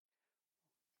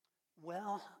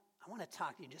Well, I want to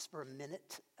talk to you just for a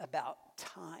minute about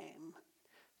time.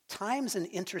 Time's an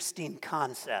interesting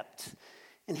concept.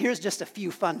 And here's just a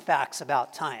few fun facts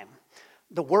about time.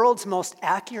 The world's most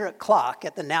accurate clock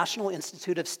at the National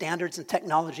Institute of Standards and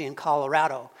Technology in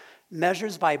Colorado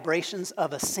measures vibrations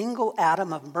of a single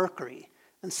atom of mercury.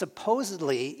 And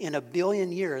supposedly, in 1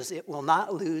 billion years, it will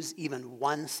not lose even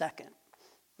 1 second.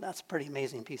 That's a pretty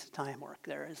amazing piece of time work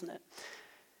there, isn't it?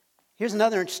 Here's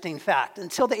another interesting fact.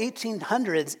 Until the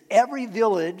 1800s, every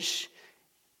village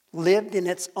lived in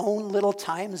its own little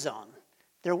time zone.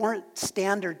 There weren't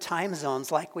standard time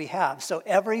zones like we have. So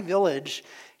every village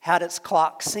had its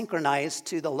clock synchronized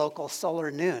to the local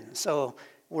solar noon. So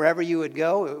wherever you would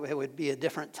go, it would be a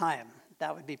different time.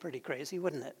 That would be pretty crazy,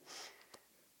 wouldn't it?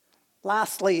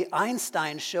 Lastly,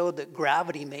 Einstein showed that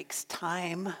gravity makes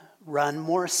time run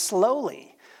more slowly.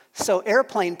 So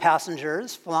airplane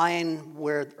passengers flying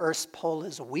where Earth's pole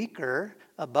is weaker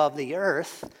above the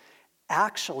Earth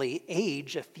actually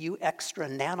age a few extra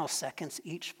nanoseconds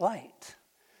each flight.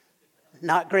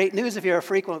 Not great news if you're a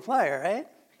frequent flyer, right?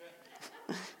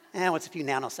 And what's a few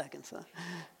nanoseconds? Huh?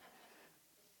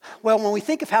 Well, when we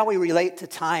think of how we relate to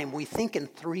time, we think in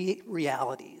 3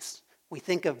 realities. We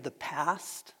think of the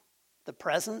past, the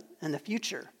present, and the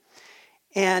future.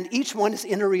 And each one is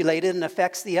interrelated and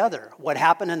affects the other. What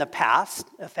happened in the past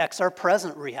affects our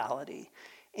present reality.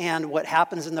 And what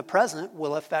happens in the present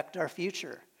will affect our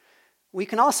future. We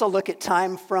can also look at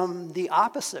time from the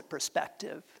opposite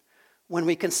perspective. When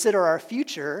we consider our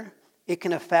future, it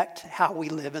can affect how we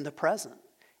live in the present.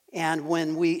 And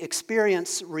when we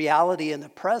experience reality in the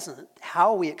present,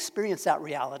 how we experience that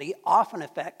reality often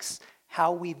affects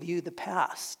how we view the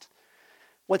past.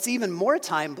 What's even more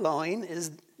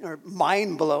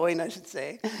mind-blowing, I should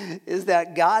say, is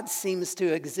that God seems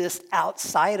to exist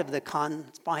outside of the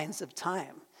confines of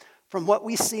time. From what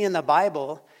we see in the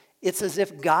Bible, it's as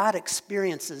if God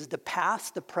experiences the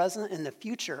past, the present, and the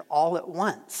future all at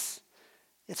once.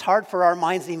 It's hard for our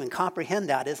minds to even comprehend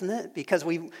that, isn't it? Because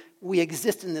we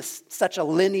exist in this such a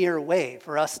linear way.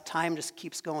 For us, time just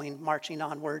keeps going, marching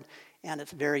onward, and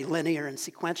it's very linear and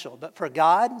sequential. But for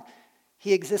God,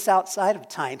 He exists outside of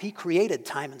time. He created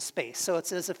time and space. So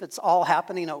it's as if it's all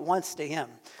happening at once to Him.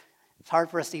 It's hard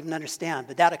for us to even understand.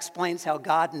 But that explains how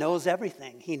God knows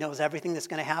everything. He knows everything that's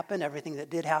going to happen, everything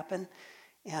that did happen,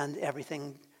 and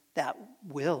everything that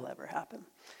will ever happen.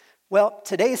 Well,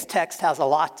 today's text has a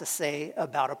lot to say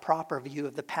about a proper view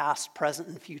of the past, present,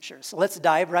 and future. So let's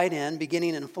dive right in,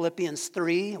 beginning in Philippians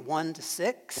 3,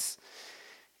 1-6.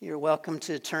 You're welcome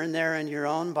to turn there in your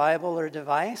own Bible or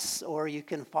device, or you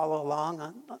can follow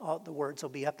along. All the words will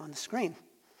be up on the screen.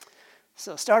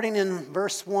 So starting in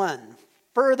verse 1,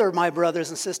 "Further, my brothers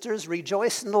and sisters,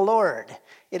 rejoice in the Lord.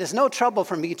 It is no trouble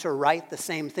for me to write the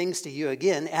same things to you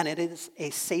again, and it is a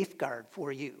safeguard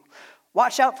for you.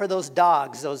 Watch out for those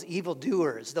dogs, those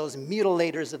evildoers, those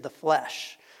mutilators of the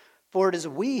flesh. For it is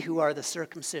we who are the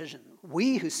circumcision,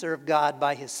 we who serve God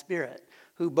by His Spirit,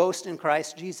 who boast in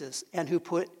Christ Jesus, and who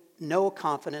put no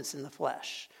confidence in the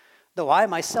flesh. Though I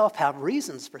myself have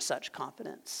reasons for such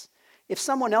confidence. If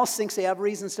someone else thinks they have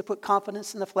reasons to put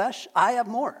confidence in the flesh, I have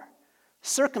more.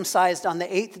 Circumcised on the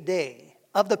 8th day,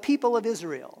 of the people of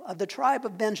Israel, of the tribe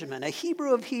of Benjamin, a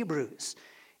Hebrew of Hebrews,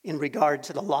 in regard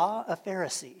to the law, a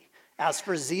Pharisee. As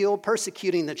for zeal,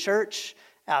 persecuting the church.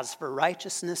 As for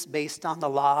righteousness based on the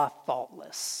law,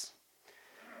 faultless."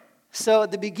 So at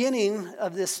the beginning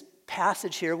of this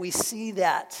passage here, we see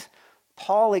that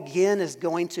Paul again is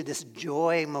going to this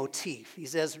joy motif. He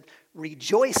says,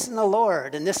 rejoice in the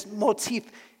Lord. And this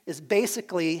motif is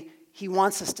basically, he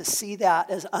wants us to see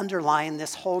that as underlying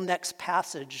this whole next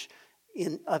passage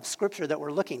of Scripture that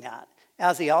we're looking at,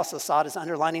 as he also saw it as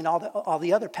underlining all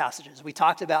the other passages. We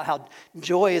talked about how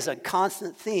joy is a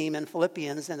constant theme in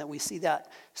Philippians and that we see that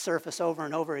surface over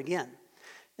and over again.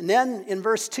 And then in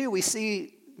verse 2, we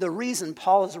see the reason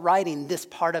Paul is writing this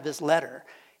part of his letter.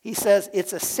 He says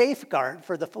it's a safeguard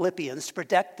for the Philippians to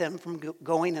protect them from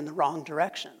going in the wrong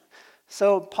direction.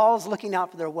 So Paul's looking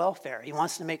out for their welfare. He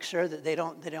wants to make sure that they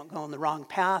don't go in the wrong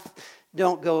path,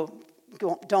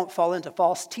 don't fall into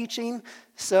false teaching.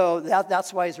 So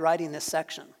that's why he's writing this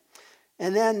section.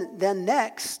 And then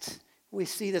next, we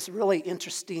see this really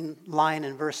interesting line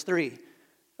in verse 3,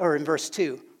 or in verse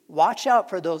 2. Watch out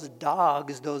for those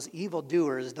dogs, those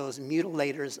evildoers, those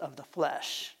mutilators of the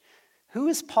flesh. Who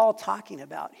is Paul talking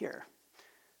about here?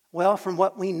 Well, from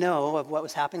what we know of what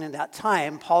was happening at that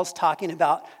time, Paul's talking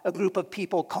about a group of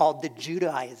people called the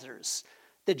Judaizers.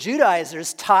 The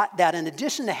Judaizers taught that in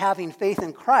addition to having faith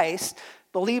in Christ,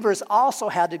 believers also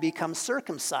had to become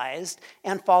circumcised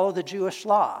and follow the Jewish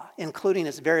law, including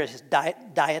its various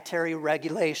dietary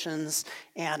regulations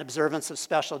and observance of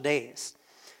special days.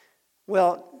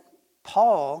 Well,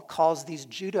 Paul calls these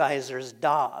Judaizers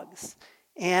dogs,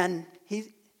 and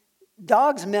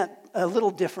dogs meant something a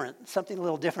little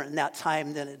different in that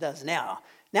time than it does now.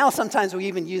 Now sometimes we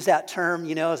even use that term,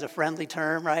 as a friendly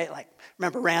term, right? Like,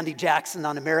 remember Randy Jackson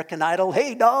on American Idol?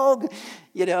 Hey, dog!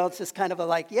 It's just kind of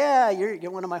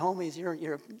you're one of my homies,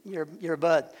 you're a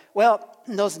bud. Well,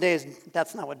 in those days,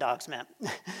 that's not what dogs meant.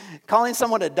 Calling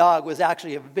someone a dog was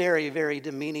actually a very, very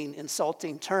demeaning,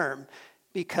 insulting term,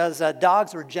 because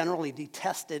dogs were generally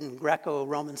detested in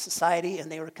Greco-Roman society,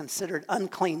 and they were considered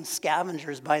unclean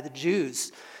scavengers by the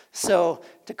Jews. So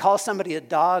to call somebody a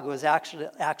dog was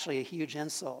actually a huge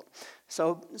insult.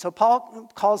 So Paul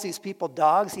calls these people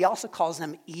dogs. He also calls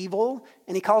them evil,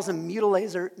 and he calls them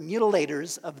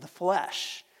mutilators of the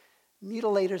flesh.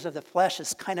 Mutilators of the flesh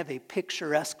is kind of a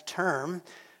picturesque term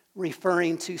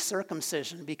referring to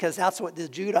circumcision, because that's what the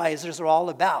Judaizers are all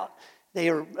about. They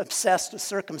are obsessed with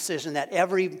circumcision, that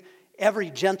every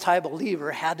Gentile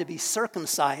believer had to be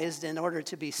circumcised in order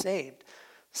to be saved.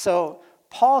 So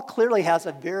Paul clearly has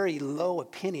a very low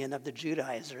opinion of the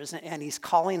Judaizers, and he's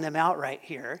calling them out right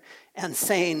here and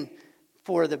saying,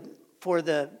 for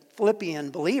the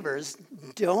Philippian believers,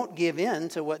 don't give in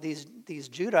to what these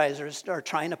Judaizers are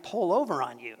trying to pull over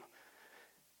on you.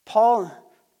 Paul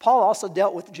also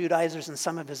dealt with Judaizers in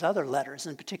some of his other letters,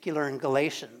 in particular in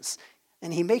Galatians,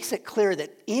 and he makes it clear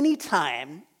that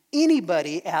anytime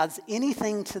anybody adds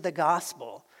anything to the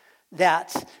gospel,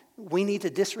 that we need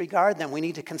to disregard them. We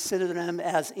need to consider them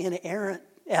as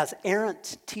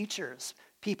errant teachers,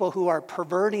 people who are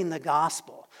perverting the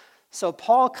gospel. So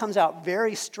Paul comes out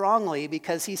very strongly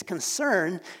because he's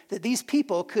concerned that these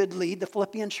people could lead the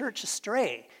Philippian church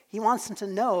astray. He wants them to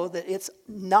know that it's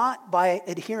not by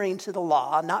adhering to the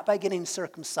law, not by getting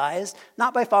circumcised,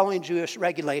 not by following Jewish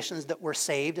regulations that we're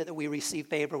saved, that we receive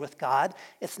favor with God.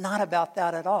 It's not about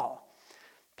that at all.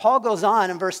 Paul goes on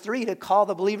in verse 3 to call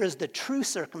the believers the true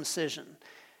circumcision.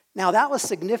 Now that was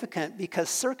significant because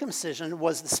circumcision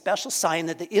was the special sign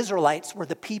that the Israelites were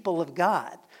the people of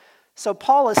God. So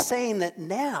Paul is saying that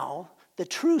now the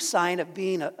true sign of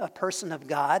being a person of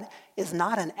God is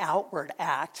not an outward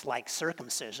act like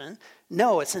circumcision.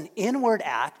 No, it's an inward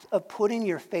act of putting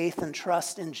your faith and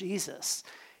trust in Jesus.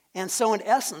 And so in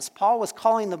essence, Paul was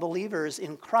calling the believers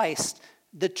in Christ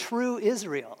the true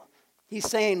Israel. He's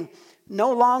saying,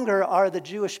 no longer are the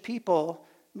Jewish people,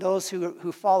 those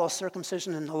who follow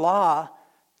circumcision in the law,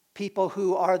 people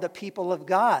who are the people of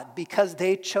God because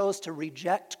they chose to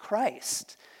reject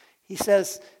Christ. He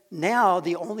says, now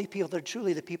the only people that are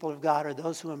truly the people of God are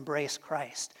those who embrace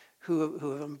Christ, who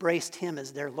have embraced him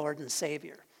as their Lord and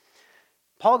Savior.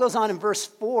 Paul goes on in verse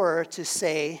 4 to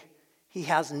say he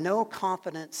has no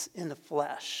confidence in the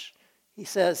flesh. He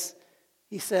says,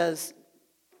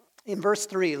 in verse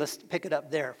 3, let's pick it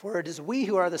up there. For it is we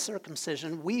who are the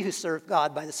circumcision, we who serve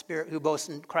God by the Spirit, who boast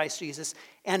in Christ Jesus,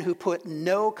 and who put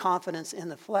no confidence in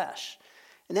the flesh.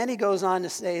 And then he goes on to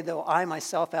say, though I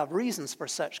myself have reasons for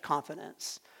such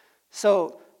confidence.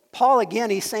 So Paul, again,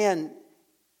 he's saying,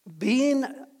 being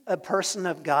a person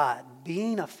of God,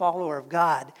 being a follower of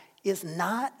God, is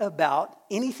not about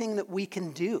anything that we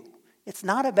can do. It's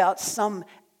not about some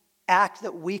act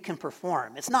that we can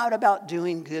perform. It's not about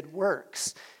doing good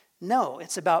works. No,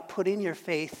 it's about putting your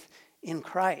faith in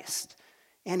Christ.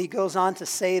 And he goes on to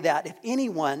say that if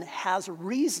anyone has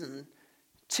reason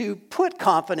to put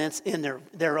confidence in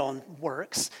their own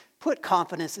works, put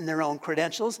confidence in their own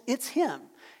credentials, it's him.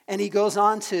 And he goes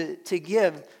on to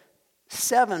give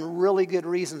 7 really good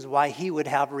reasons why he would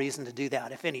have reason to do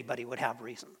that, if anybody would have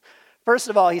reason. First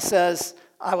of all, he says,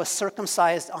 I was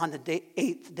circumcised on the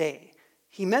 8th day.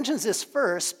 He mentions this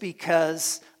first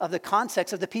because of the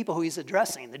context of the people who he's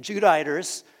addressing. The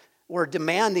Judaizers were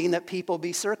demanding that people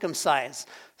be circumcised.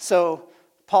 So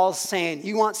Paul's saying,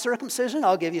 you want circumcision?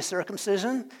 I'll give you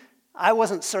circumcision. I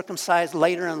wasn't circumcised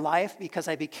later in life because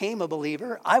I became a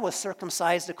believer. I was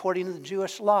circumcised according to the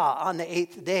Jewish law on the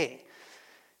 8th day.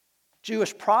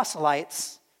 Jewish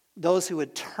proselytes, those who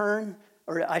would turn,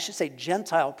 or I should say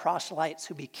Gentile proselytes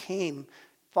who became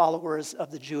followers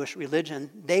of the Jewish religion,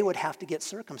 they would have to get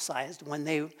circumcised when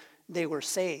they were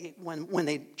saved, when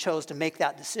they chose to make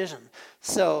that decision.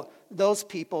 So those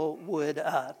people would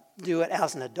do it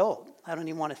as an adult. I don't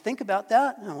even want to think about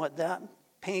that and what that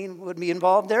pain would be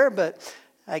involved there, but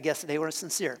I guess they were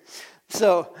sincere.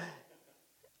 So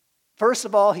first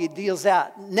of all, he deals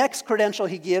that. Next credential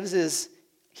he gives is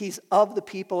he's of the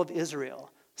people of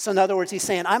Israel. So in other words, he's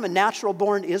saying, I'm a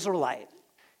natural-born Israelite.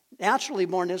 Naturally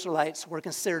born Israelites were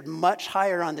considered much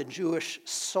higher on the Jewish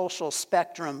social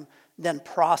spectrum than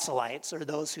proselytes, or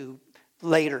those who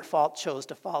later chose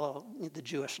to follow the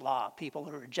Jewish law, people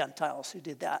who were Gentiles who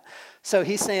did that. So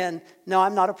he's saying, no,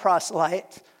 I'm not a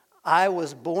proselyte. I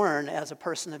was born as a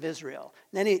person of Israel.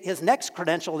 And then his next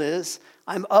credential is,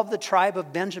 I'm of the tribe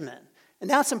of Benjamin. And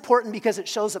that's important because it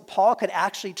shows that Paul could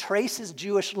actually trace his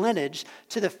Jewish lineage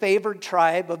to the favored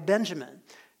tribe of Benjamin.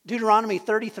 Deuteronomy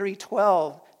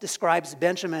 33:12 describes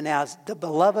Benjamin as the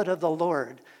beloved of the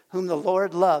Lord, whom the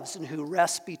Lord loves and who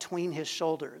rests between his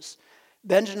shoulders.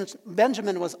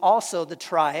 Benjamin was also the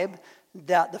tribe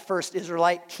that the first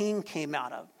Israelite king came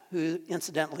out of, who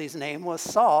incidentally his name was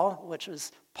Saul, which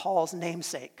was Paul's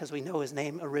namesake, because we know his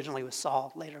name originally was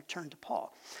Saul, later turned to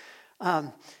Paul.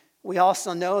 We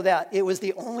also know that it was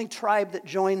the only tribe that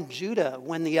joined Judah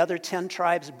when the other 10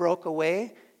 tribes broke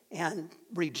away and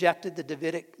rejected the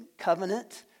Davidic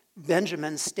covenant.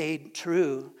 Benjamin stayed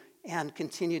true and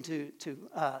continued to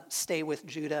stay with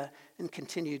Judah and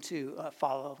continue to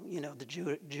follow,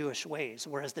 the Jewish ways,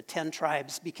 whereas the 10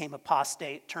 tribes became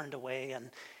apostate, turned away,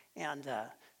 and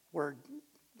were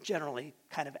generally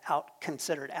kind of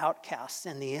considered outcasts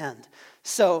in the end.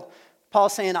 So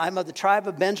Paul's saying, I'm of the tribe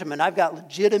of Benjamin. I've got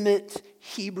legitimate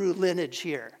Hebrew lineage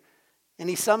here. And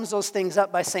he sums those things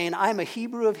up by saying, I'm a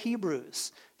Hebrew of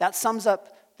Hebrews. That sums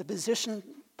up the position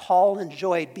Paul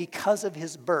enjoyed because of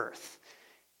his birth.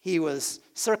 He was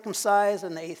circumcised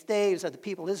on the 8th day. He was of the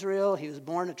people of Israel. He was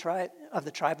born of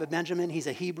the tribe of Benjamin. He's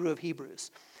a Hebrew of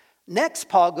Hebrews. Next,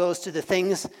 Paul goes to the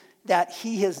things that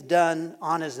he has done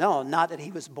on his own, not that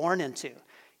he was born into.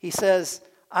 He says,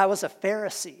 I was a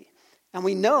Pharisee. And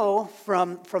we know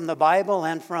from the Bible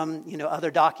and from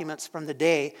other documents from the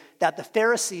day that the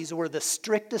Pharisees were the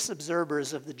strictest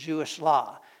observers of the Jewish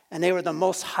law. And they were the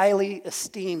most highly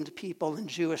esteemed people in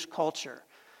Jewish culture.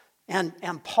 And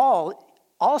Paul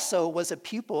also was a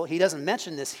pupil, he doesn't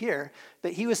mention this here,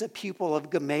 but he was a pupil of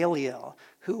Gamaliel,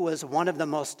 who was one of the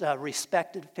most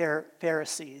respected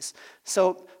Pharisees.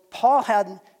 So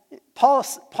Paul's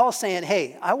saying,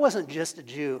 hey, I wasn't just a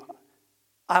Jew,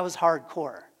 I was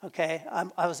hardcore, okay?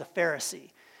 I was a Pharisee.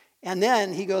 And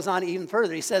then he goes on even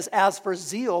further. He says, as for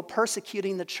zeal,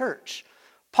 persecuting the church.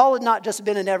 Paul had not just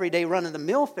been an everyday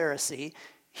run-of-the-mill Pharisee.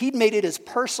 He'd made it his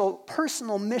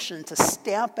personal mission to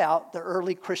stamp out the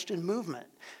early Christian movement,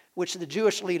 which the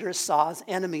Jewish leaders saw as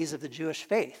enemies of the Jewish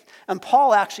faith. And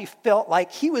Paul actually felt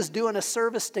like he was doing a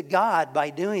service to God by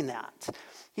doing that.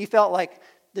 He felt like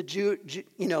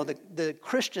the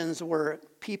Christians were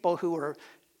people who were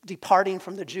departing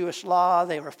from the Jewish law.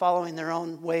 They were following their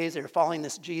own ways. They were following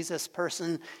this Jesus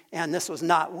person, and this was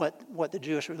not what the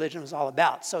Jewish religion was all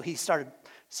about. So he started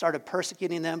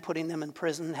persecuting them, putting them in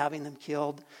prison, having them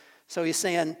killed. So he's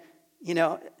saying,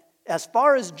 as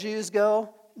far as Jews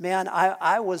go, man,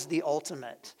 I was the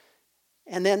ultimate.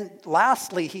 And then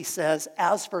lastly, he says,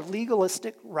 as for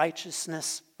legalistic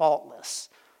righteousness, faultless.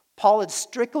 Paul had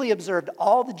strictly observed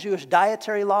all the Jewish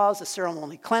dietary laws, the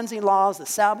ceremonial cleansing laws, the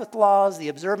Sabbath laws, the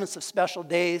observance of special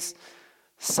days.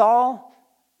 Saul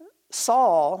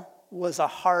was a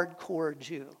hardcore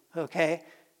Jew, okay?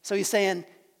 So he's saying,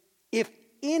 if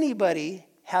anybody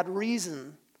had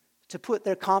reason to put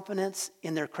their confidence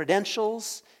in their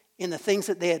credentials, in the things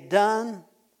that they had done,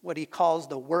 what he calls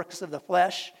the works of the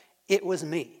flesh, it was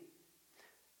me.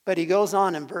 But he goes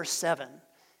on in verse 7,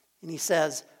 and he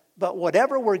says, but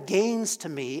whatever were gains to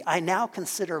me, I now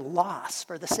consider loss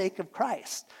for the sake of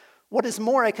Christ. What is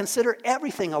more, I consider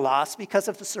everything a loss because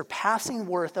of the surpassing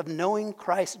worth of knowing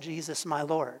Christ Jesus my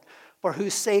Lord, for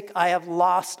whose sake I have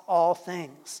lost all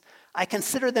things. I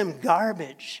consider them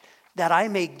garbage, that I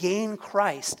may gain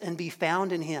Christ and be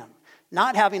found in him,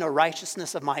 not having a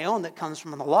righteousness of my own that comes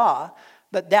from the law,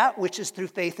 but that which is through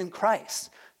faith in Christ,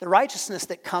 the righteousness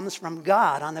that comes from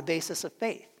God on the basis of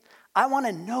faith. I want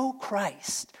to know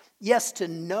Christ, yes, to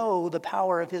know the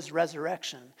power of his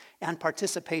resurrection and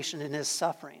participation in his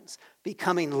sufferings,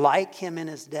 becoming like him in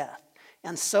his death,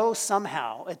 and so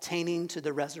somehow attaining to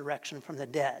the resurrection from the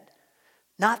dead.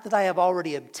 Not that I have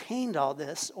already obtained all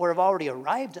this or have already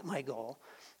arrived at my goal,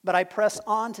 but I press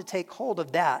on to take hold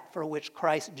of that for which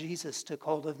Christ Jesus took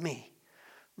hold of me.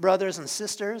 Brothers and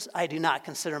sisters, I do not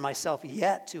consider myself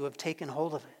yet to have taken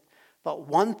hold of it, but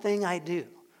one thing I do,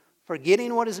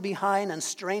 forgetting what is behind and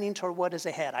straining toward what is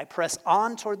ahead, I press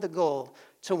on toward the goal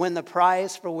to win the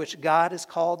prize for which God has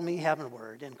called me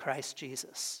heavenward in Christ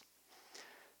Jesus.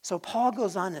 So Paul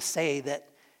goes on to say that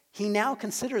he now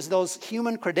considers those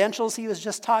human credentials he was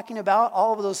just talking about,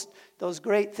 all of those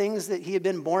great things that he had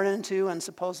been born into and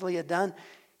supposedly had done.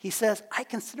 He says, I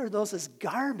consider those as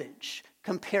garbage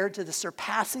compared to the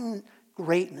surpassing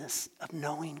greatness of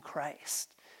knowing Christ.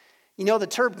 You know, the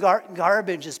term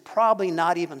garbage is probably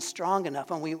not even strong enough.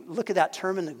 When we look at that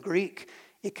term in the Greek,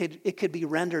 it could be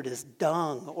rendered as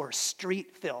dung or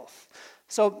street filth.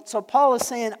 So Paul is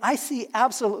saying, I see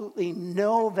absolutely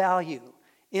no value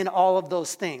in all of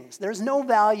those things. There's no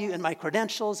value in my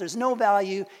credentials. There's no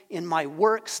value in my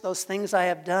works, those things I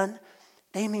have done.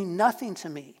 They mean nothing to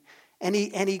me. And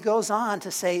he goes on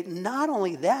to say, not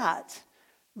only that,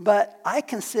 but I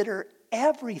consider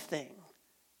everything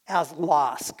as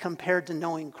loss compared to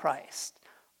knowing Christ.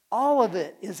 All of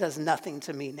it is as nothing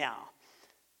to me now.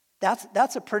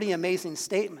 That's a pretty amazing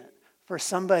statement for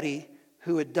somebody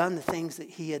who had done the things that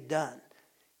he had done.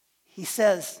 He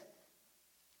says,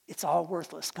 it's all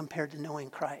worthless compared to knowing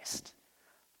Christ.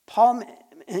 Paul,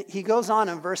 he goes on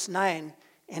in verse 9,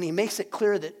 and he makes it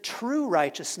clear that true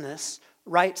righteousness,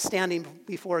 right standing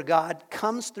before God,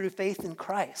 comes through faith in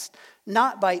Christ,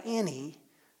 not by any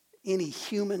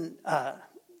human,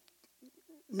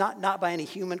 not by any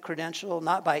human credential,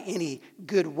 not by any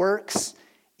good works.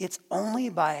 It's only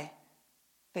by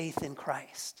faith in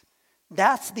Christ.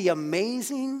 That's the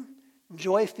amazing,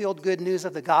 joy-filled good news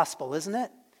of the gospel, isn't it?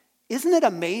 Isn't it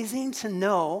amazing to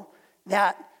know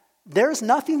that there's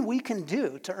nothing we can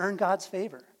do to earn God's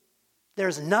favor?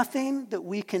 There's nothing that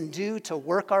we can do to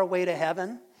work our way to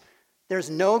heaven. There's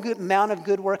no good amount of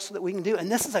good works that we can do.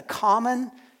 And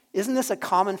isn't this a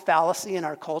common fallacy in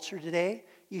our culture today?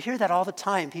 You hear that all the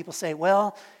time. People say,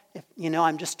 well,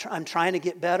 I'm trying to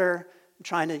get better. I'm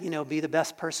trying to, be the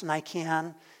best person I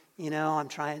can. I'm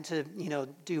trying to,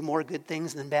 do more good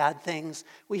things than bad things.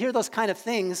 We hear those kind of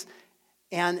things,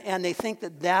 and they think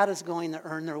that is going to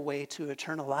earn their way to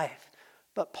eternal life.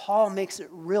 But Paul makes it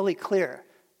really clear.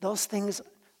 Those things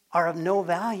are of no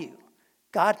value.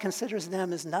 God considers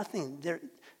them as nothing.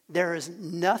 There is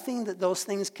nothing that those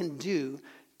things can do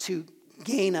to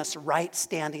gain us right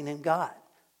standing in God.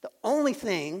 The only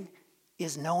thing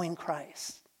is knowing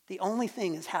Christ. The only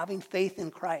thing is having faith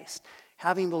in Christ,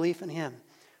 having belief in him.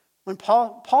 When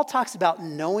Paul talks about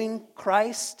knowing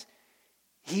Christ,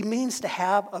 he means to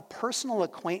have a personal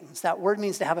acquaintance. That word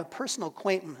means to have a personal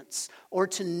acquaintance or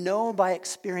to know by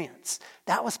experience.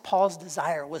 That was Paul's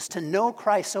desire, was to know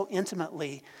Christ so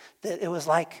intimately that it was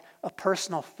like a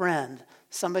personal friend,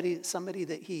 somebody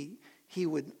that he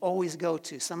would always go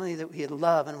to, somebody that he'd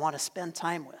love and want to spend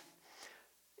time with.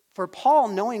 For Paul,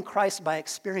 knowing Christ by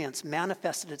experience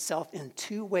manifested itself in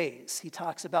two ways. He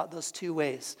talks about those two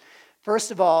ways.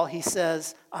 First of all, he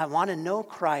says, I want to know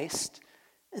Christ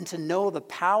and to know the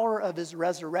power of his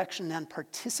resurrection and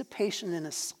participation in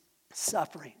his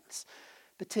sufferings.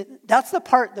 But that's the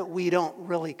part that we don't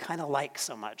really kind of like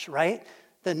so much, right?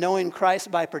 The knowing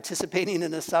Christ by participating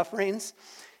in his sufferings.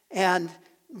 And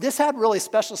this had really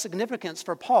special significance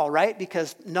for Paul, right?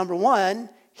 Because number one,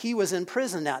 he was in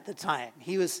prison at the time.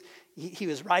 He was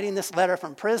writing this letter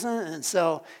from prison, and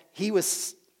so he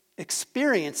was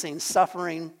experiencing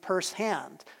suffering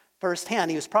firsthand.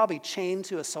 He was probably chained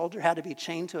to a soldier, had to be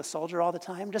chained to a soldier all the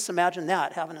time. Just imagine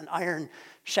that, having an iron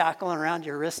shackle around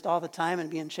your wrist all the time and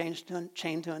being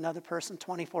chained to another person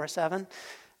 24/7.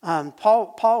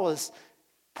 Paul was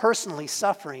personally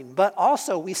suffering, but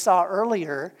also we saw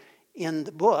earlier in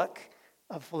the book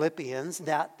of Philippians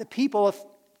that the people of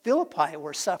Philippi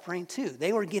were suffering too.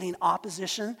 They were getting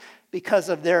opposition because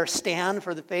of their stand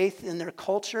for the faith in their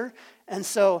culture. And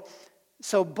so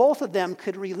both of them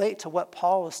could relate to what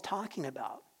Paul was talking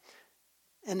about.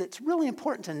 And it's really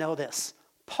important to know this.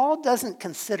 Paul doesn't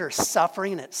consider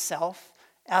suffering itself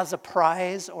as a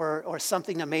prize or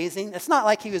something amazing. It's not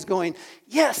like he was going,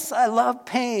 yes, I love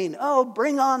pain. Oh,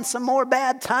 bring on some more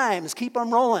bad times. Keep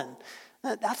them rolling.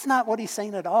 That's not what he's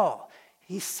saying at all.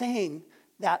 He's saying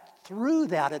that through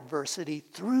that adversity,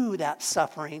 through that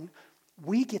suffering,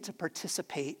 we get to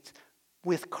participate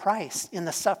with Christ in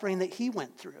the suffering that he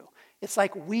went through. It's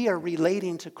like we are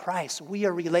relating to Christ. We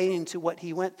are relating to what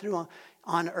he went through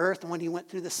on earth when he went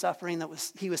through the suffering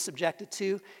he was subjected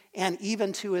to, and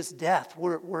even to his death.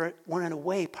 We're in a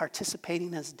way participating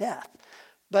in his death.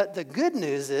 But the good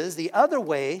news is the other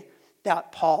way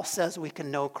that Paul says we can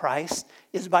know Christ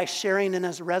is by sharing in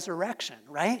his resurrection,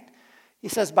 right? He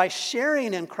says by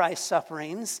sharing in Christ's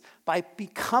sufferings, by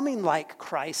becoming like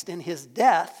Christ in his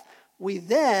death, we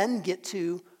then get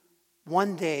to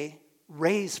one day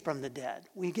raise from the dead.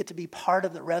 We get to be part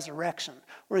of the resurrection.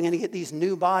 We're going to get these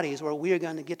new bodies where we are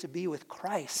going to get to be with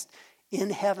Christ in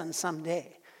heaven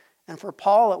someday. And for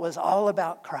Paul, it was all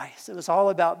about Christ. It was all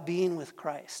about being with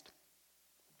Christ.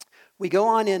 We go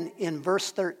on in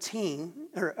verse 13,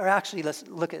 or actually let's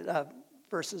look at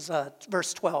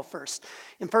verse 12 first.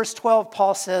 In verse 12,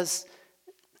 Paul says,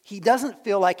 he doesn't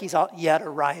feel like he's yet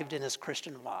arrived in his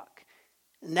Christian walk.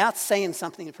 And that's saying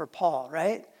something for Paul,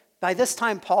 right? By this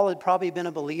time, Paul had probably been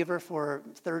a believer for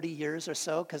 30 years or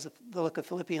so, because the book of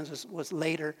Philippians was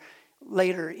later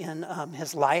in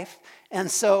his life. And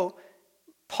so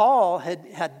Paul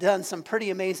had done some pretty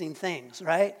amazing things,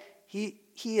 right? He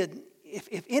had,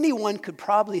 if anyone could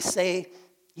probably say,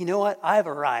 you know what, I've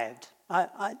arrived.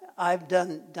 I've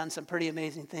done some pretty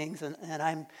amazing things,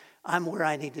 and I'm where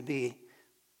I need to be.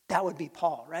 That would be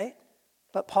Paul, right?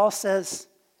 But Paul says,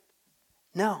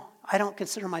 no, I don't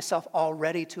consider myself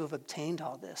already to have obtained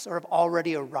all this or have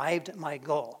already arrived at my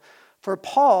goal. For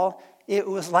Paul, it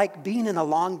was like being in a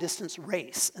long-distance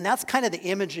race. And that's kind of the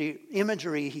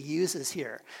imagery he uses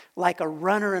here. Like a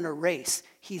runner in a race.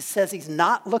 He says he's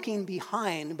not looking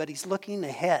behind, but he's looking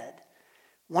ahead.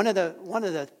 One of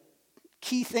the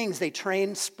key things they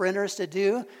train sprinters to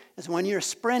do is when you're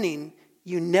sprinting,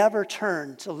 you never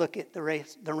turn to look at the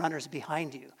runners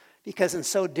behind you, because in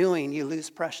so doing, you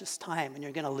lose precious time and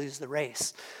you're going to lose the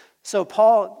race. So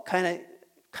Paul kind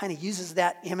of uses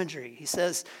that imagery. He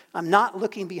says, I'm not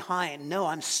looking behind. No,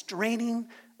 I'm straining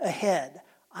ahead.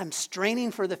 I'm straining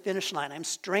for the finish line. I'm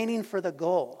straining for the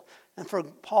goal. And for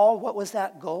Paul, what was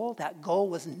that goal? That goal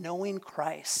was knowing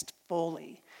Christ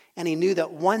fully. And he knew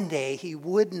that one day he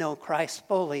would know Christ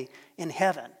fully in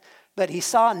heaven. But he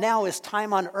saw now his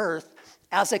time on earth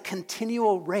as a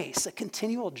continual race, a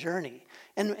continual journey.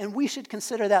 And we should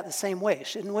consider that the same way,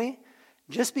 shouldn't we?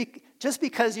 Just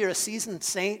because you're a seasoned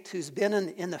saint who's been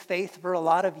in the faith for a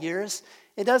lot of years,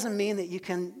 it doesn't mean that you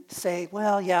can say,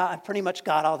 well, yeah, I pretty much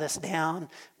got all this down,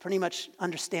 pretty much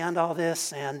understand all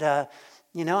this, and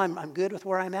I'm good with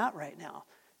where I'm at right now.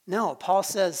 No, Paul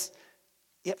says,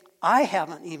 if I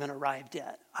haven't even arrived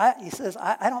yet, he says,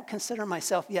 I don't consider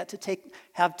myself yet to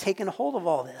have taken hold of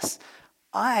all this.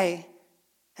 I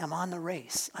am on the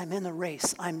race. I'm in the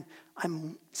race. I'm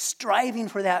striving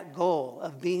for that goal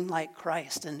of being like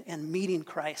Christ and meeting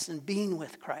Christ and being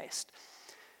with Christ.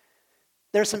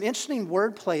 There's some interesting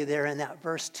wordplay there in that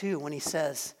verse too, when he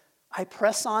says, I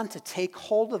press on to take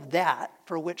hold of that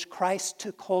for which Christ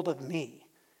took hold of me.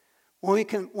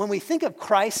 When we think of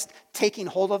Christ taking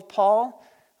hold of Paul,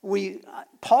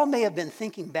 Paul may have been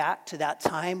thinking back to that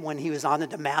time when he was on the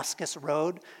Damascus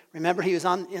road. Remember, he was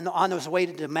on his way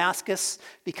to Damascus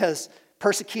because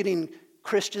persecuting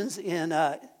Christians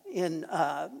in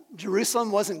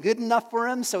Jerusalem wasn't good enough for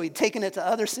him, so he'd taken it to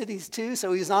other cities too.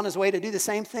 So he was on his way to do the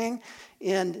same thing.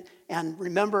 And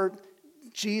remember,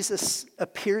 Jesus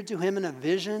appeared to him in a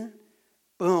vision.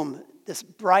 Boom, this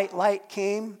bright light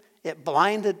came. It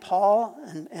blinded Paul,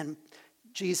 and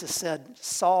Jesus said,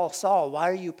 Saul, Saul, why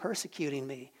are you persecuting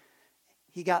me?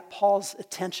 He got Paul's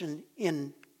attention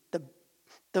in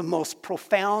the most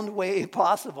profound way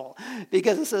possible,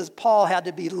 because it says Paul had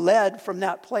to be led from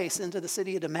that place into the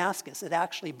city of Damascus. It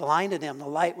actually blinded him. The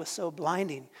light was so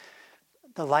blinding,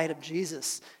 the light of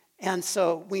Jesus. And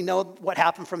so we know what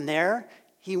happened from there.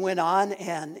 He went on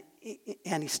and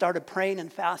he started praying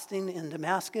and fasting in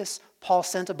Damascus. Paul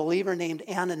sent a believer named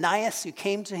Ananias who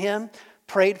came to him,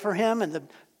 prayed for him, and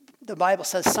the Bible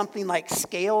says something like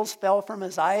scales fell from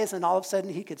his eyes, and all of a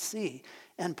sudden he could see.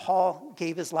 And Paul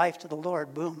gave his life to the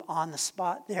Lord, boom, on the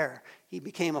spot there. He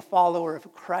became a follower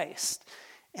of Christ.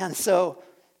 And so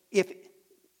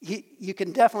you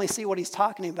can definitely see what he's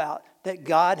talking about, that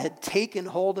God had taken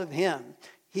hold of him.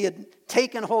 He had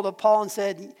taken hold of Paul and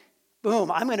said,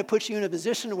 boom, I'm going to put you in a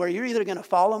position where you're either going to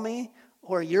follow me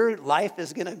or your life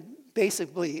is going to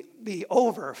basically be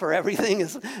over for everything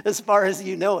as far as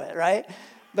you know it, right?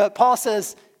 But Paul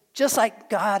says, just like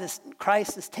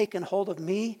Christ has taken hold of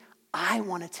me, I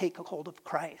want to take hold of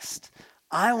Christ.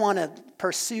 I want to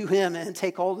pursue him and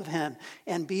take hold of him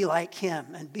and be like him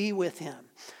and be with him.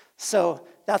 So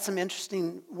that's some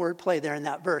interesting wordplay there in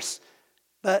that verse.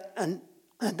 But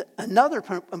another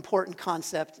important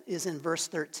concept is in verse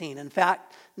 13. In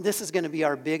fact, this is going to be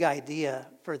our big idea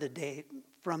for the day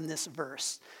from this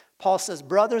verse. Paul says,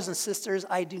 brothers and sisters,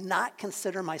 I do not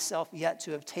consider myself yet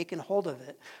to have taken hold of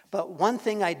it. But one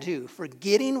thing I do,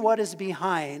 forgetting what is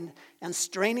behind and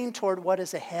straining toward what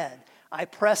is ahead, I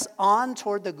press on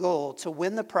toward the goal to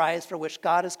win the prize for which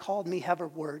God has called me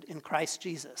heavenward in Christ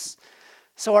Jesus.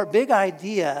 So our big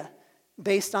idea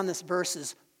based on this verse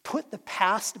is put the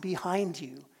past behind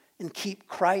you and keep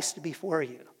Christ before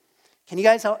you. Can you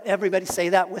guys, everybody say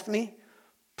that with me?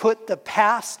 Put the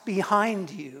past behind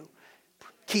you.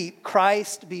 Keep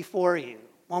Christ before you.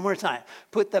 One more time.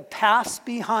 Put the past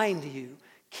behind you.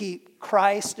 Keep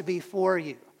Christ before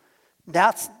you.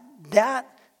 That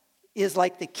is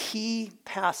like the key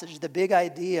passage, the big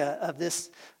idea of this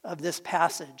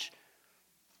passage.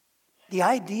 The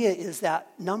idea is that,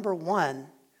 number one,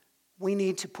 we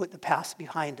need to put the past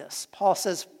behind us. Paul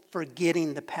says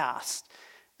forgetting the past.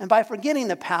 And by forgetting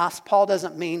the past, Paul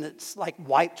doesn't mean it's like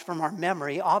wiped from our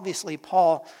memory. Obviously,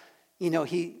 Paul,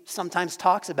 he sometimes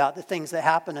talks about the things that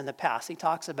happened in the past. He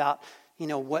talks about,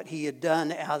 what he had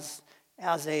done as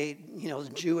a,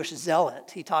 Jewish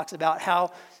zealot. He talks about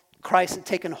how Christ had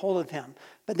taken hold of him.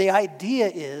 But the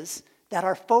idea is that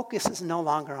our focus is no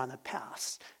longer on the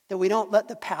past, that we don't let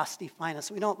the past define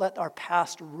us. We don't let our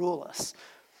past rule us.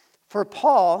 For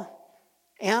Paul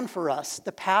and for us,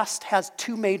 the past has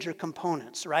two major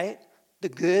components, right? The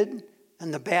good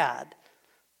and the bad.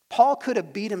 Paul could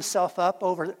have beat himself up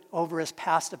over his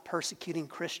past of persecuting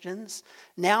Christians.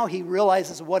 Now he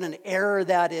realizes what an error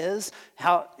that is,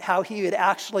 how he had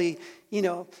actually,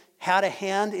 had a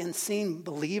hand in seeing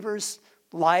believers'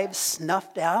 lives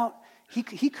snuffed out.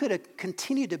 He could have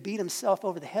continued to beat himself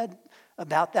over the head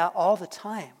about that all the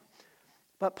time.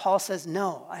 But Paul says,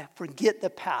 no, I forget the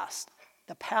past.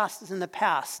 The past is in the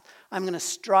past. I'm going to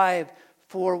strive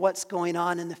for what's going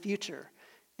on in the future.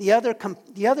 The other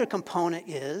component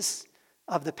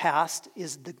of the past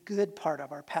is the good part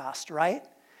of our past, right?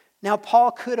 Now,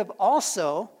 Paul could have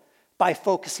also, by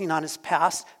focusing on his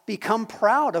past, become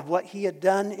proud of what he had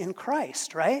done in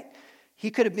Christ, right? He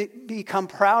could have become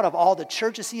proud of all the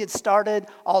churches he had started,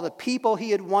 all the people he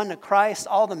had won to Christ,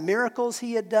 all the miracles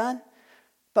he had done.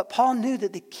 But Paul knew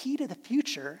that the key to the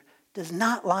future does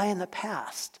not lie in the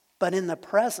past, but in the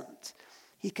present.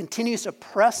 He continues to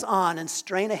press on and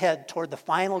strain ahead toward the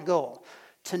final goal,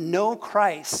 to know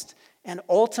Christ and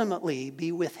ultimately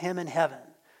be with him in heaven.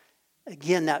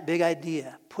 Again, that big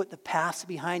idea, put the past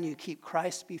behind you, keep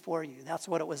Christ before you. That's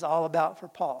what it was all about for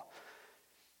Paul.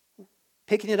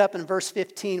 Picking it up in verse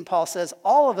 15, Paul says,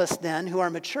 all of us then who are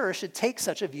mature should take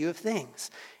such a view of things.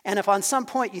 And if on some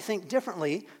point you think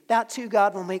differently, that too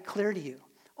God will make clear to you.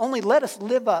 Only let us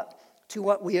live up to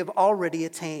what we have already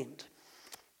attained.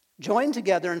 Join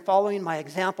together in following my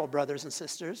example, brothers and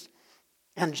sisters,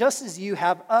 and just as you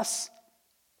have us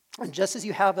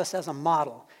as a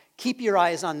model, keep your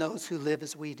eyes on those who live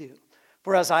as we do.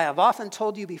 For as I have often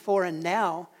told you before and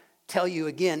now tell you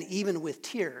again, even with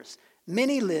tears,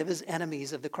 many live as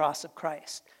enemies of the cross of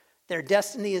Christ. Their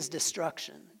destiny is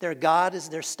destruction. Their God is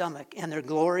their stomach, and their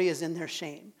glory is in their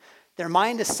shame. Their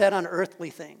mind is set on earthly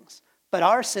things, but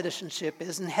our citizenship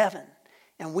is in heaven.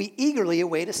 And we eagerly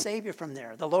await a Savior from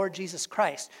there, the Lord Jesus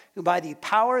Christ, who by the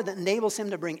power that enables him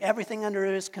to bring everything under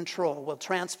his control will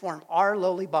transform our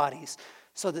lowly bodies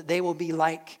so that they will be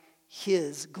like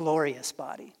his glorious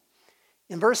body.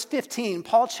 In verse 15,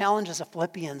 Paul challenges the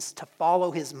Philippians to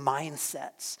follow his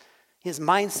mindset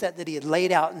that he had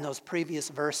laid out in those previous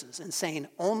verses, and saying,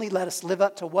 only let us live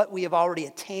up to what we have already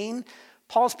attained.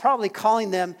 Paul's probably calling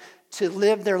them to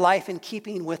live their life in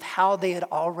keeping with how they had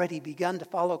already begun to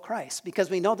follow Christ. Because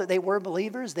we know that they were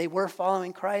believers, they were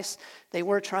following Christ, they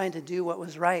were trying to do what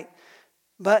was right.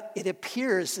 But it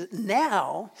appears that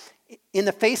now, in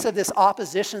the face of this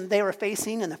opposition they were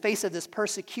facing, in the face of this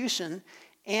persecution,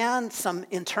 and some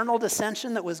internal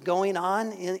dissension that was going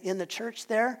on in the church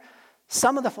there,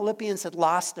 some of the Philippians had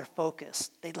lost their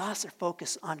focus. They lost their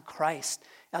focus on Christ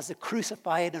as the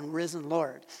crucified and risen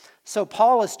Lord. So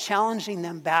Paul is challenging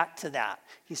them back to that.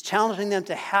 He's challenging them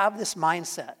to have this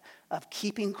mindset of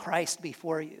keeping Christ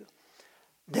before you.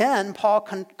 Then Paul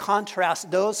contrasts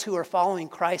those who are following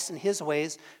Christ in his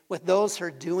ways with those who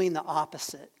are doing the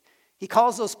opposite. He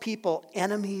calls those people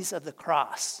enemies of the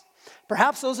cross.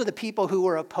 Perhaps those are the people who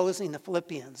were opposing the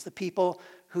Philippians, the people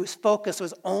whose focus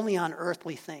was only on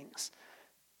earthly things.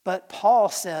 But Paul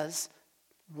says,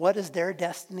 what is their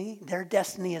destiny? Their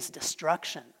destiny is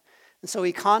destruction. And so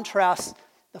he contrasts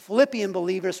the Philippian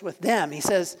believers with them. He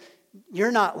says,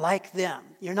 you're not like them.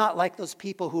 You're not like those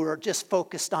people who are just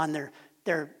focused on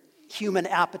their human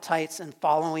appetites and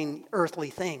following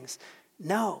earthly things.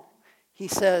 No, he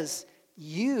says,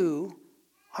 you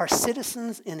are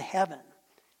citizens in heaven.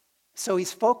 So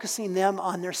he's focusing them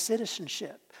on their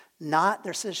citizenship, not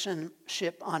their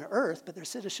citizenship on earth, but their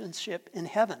citizenship in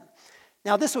heaven.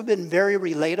 Now, this would have been very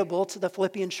relatable to the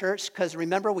Philippian church, because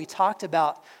remember we talked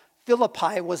about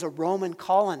Philippi was a Roman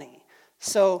colony.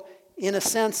 So in a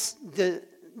sense, the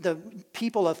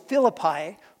people of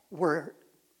Philippi were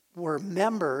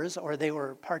members, or they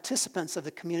were participants of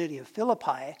the community of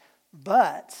Philippi,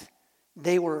 but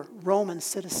they were Roman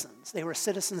citizens. They were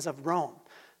citizens of Rome.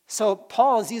 So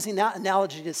Paul is using that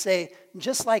analogy to say,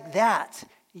 just like that,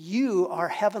 you are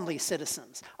heavenly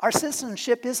citizens. Our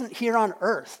citizenship isn't here on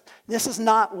earth. This is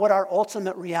not what our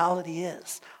ultimate reality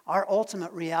is. Our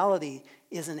ultimate reality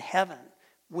is in heaven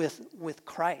with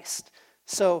Christ.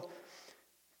 So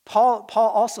Paul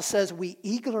also says we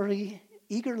eagerly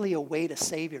await a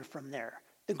Savior from there.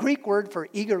 The Greek word for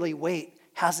eagerly wait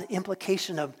has the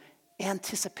implication of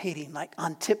anticipating, like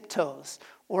on tiptoes,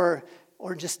 or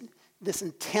just this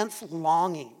intense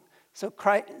longing. So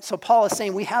Paul is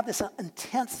saying we have this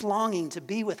intense longing to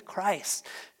be with Christ,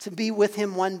 to be with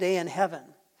him one day in heaven.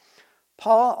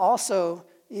 Paul also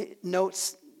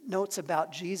notes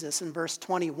about Jesus in verse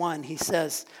 21. He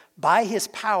says, by his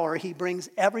power, he brings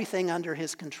everything under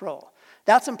his control.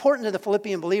 That's important to the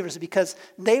Philippian believers because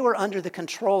they were under the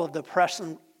control of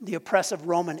the oppressive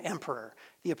Roman emperor,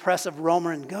 the oppressive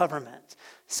Roman government.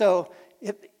 So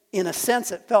in a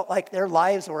sense, it felt like their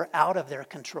lives were out of their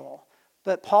control.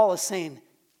 But Paul is saying,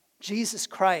 Jesus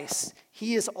Christ,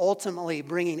 he is ultimately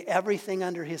bringing everything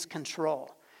under his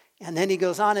control. And then he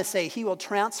goes on to say he will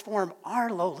transform our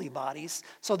lowly bodies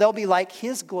so they'll be like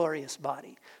his glorious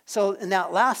body. So in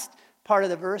that last part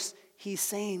of the verse, he's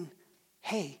saying,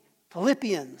 hey,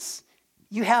 Philippians,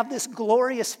 you have this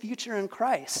glorious future in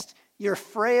Christ. Your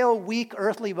frail, weak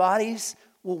earthly bodies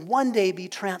will one day be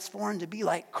transformed to be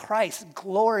like Christ's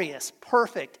glorious,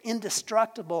 perfect,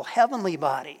 indestructible, heavenly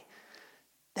body.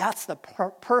 That's the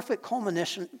perfect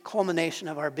culmination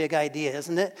of our big idea,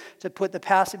 isn't it? To put the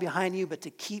past behind you, but to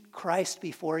keep Christ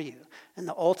before you. And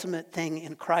the ultimate thing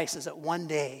in Christ is that one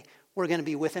day we're going to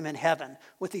be with him in heaven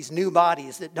with these new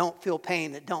bodies that don't feel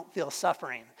pain, that don't feel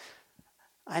suffering.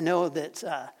 I know that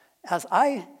as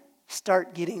I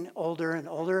start getting older and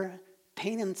older,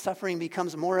 pain and suffering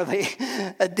becomes more of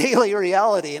a daily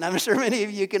reality. And I'm sure many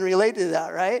of you can relate to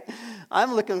that, right?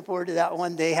 I'm looking forward to that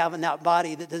one day, having that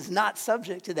body that is not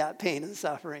subject to that pain and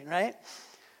suffering, right?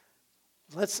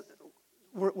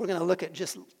 We're going to look at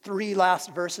just 3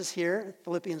 last verses here,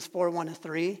 Philippians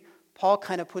 4:1-3. Paul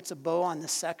kind of puts a bow on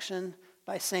this section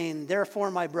by saying,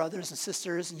 therefore, my brothers and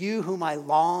sisters, you whom I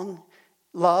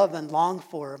love and long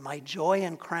for, my joy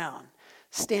and crown,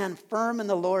 stand firm in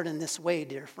the Lord in this way,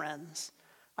 dear friends.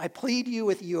 I plead you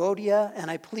with Euodia and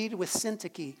I plead with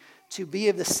Syntyche to be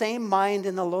of the same mind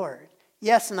in the Lord.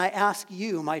 Yes, and I ask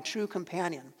you, my true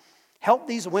companion, help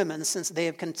these women since they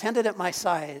have contended at my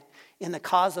side in the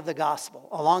cause of the gospel,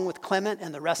 along with Clement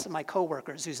and the rest of my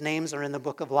co-workers whose names are in the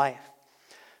book of life.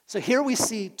 So here we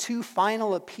see 2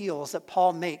 final appeals that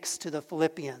Paul makes to the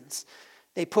Philippians.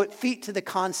 They put feet to the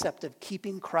concept of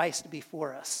keeping Christ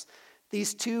before us.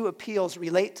 These 2 appeals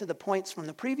relate to the points from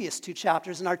the previous 2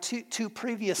 chapters and our two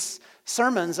previous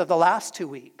sermons of the last 2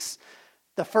 weeks.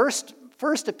 The first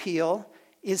appeal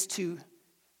is to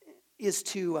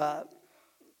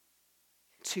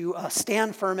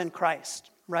stand firm in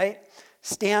Christ, right?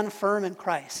 Stand firm in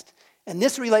Christ. And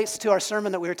this relates to our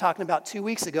sermon that we were talking about 2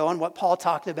 weeks ago and what Paul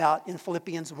talked about in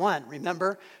Philippians 1.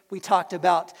 Remember, we talked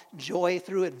about joy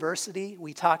through adversity.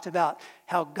 We talked about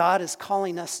how God is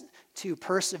calling us to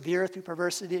persevere through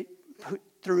perversity, let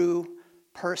me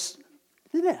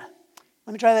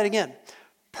try that again.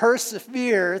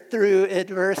 Persevere through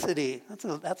adversity.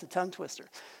 That's a tongue twister.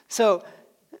 So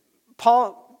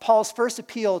Paul's first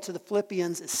appeal to the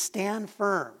Philippians is stand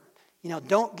firm.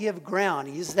 Don't give ground.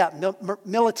 He uses that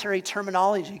military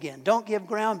terminology again. Don't give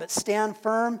ground, but stand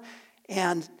firm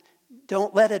and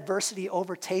don't let adversity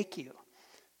overtake you.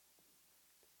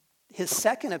 His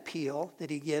second appeal that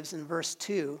he gives in verse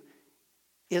 2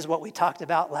 is what we talked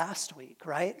about last week,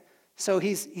 right? So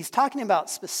he's talking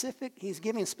about he's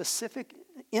giving specific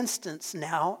instance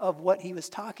now of what he was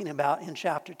talking about in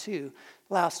chapter 2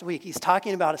 last week. He's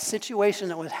talking about a situation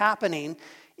that was happening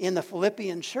in the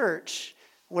Philippian church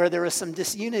where there was some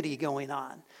disunity going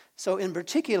on. So in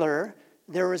particular,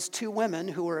 there was 2 women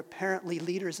who were apparently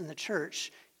leaders in the church,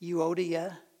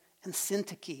 Euodia and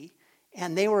Syntyche,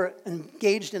 and they were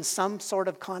engaged in some sort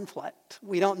of conflict.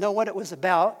 We don't know what it was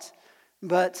about,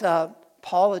 but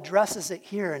Paul addresses it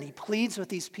here, and he pleads with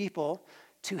these people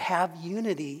to have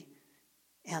unity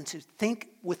and to think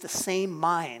with the same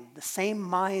mind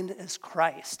as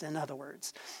Christ, in other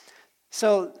words.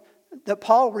 So that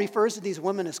Paul refers to these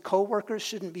women as co-workers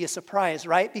shouldn't be a surprise,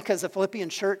 right? Because the Philippian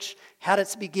church had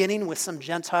its beginning with some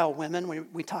Gentile women.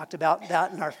 We talked about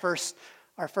that in our first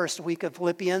week of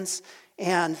Philippians.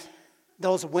 And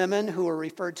those women who were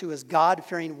referred to as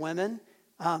God-fearing women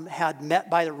had met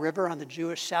by the river on the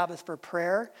Jewish Sabbath for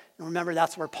prayer. And remember,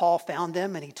 that's where Paul found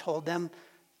them, and he told them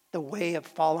the way of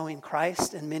following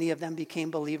Christ, and many of them became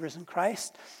believers in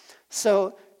Christ.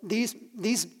 So these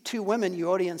 2 women,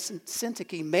 Euodia and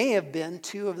Syntyche, may have been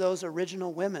 2 of those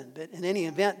original women, but in any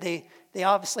event, they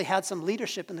obviously had some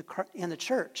leadership in the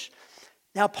church.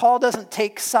 Now, Paul doesn't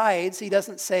take sides. He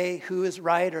doesn't say who is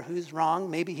right or who's wrong.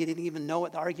 Maybe he didn't even know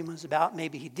what the argument was about.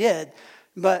 Maybe he did.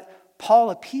 But Paul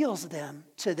appeals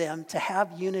to them to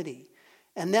have unity.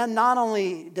 And then not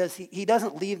only does he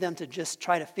doesn't leave them to just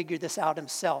try to figure this out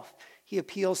himself. He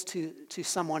appeals to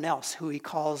someone else who he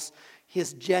calls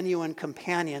his genuine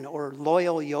companion or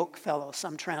loyal yoke fellow,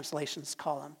 some translations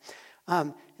call him.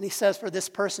 And he says for this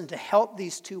person to help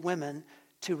these two women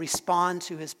to respond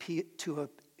to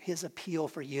his appeal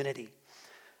for unity.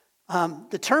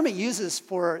 The term it uses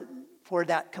for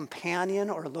that companion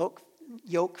or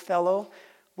yoke fellow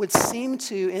would seem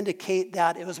to indicate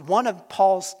that it was one of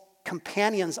Paul's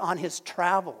companions on his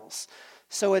travels.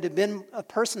 So it had been a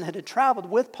person that had traveled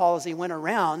with Paul as he went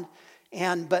around,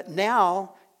 but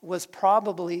now was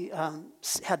probably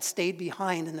had stayed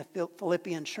behind in the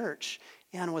Philippian church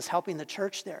and was helping the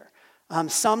church there.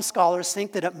 Some scholars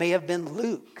think that it may have been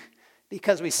Luke,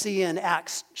 because we see in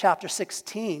Acts chapter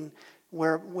 16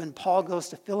 where when Paul goes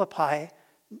to Philippi,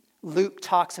 Luke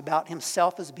talks about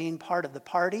himself as being part of the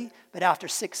party, but after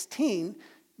 16,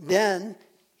 then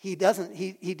he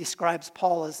describes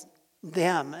Paul as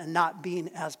them and not being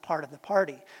as part of the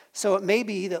party. So it may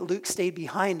be that Luke stayed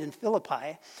behind in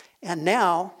Philippi, and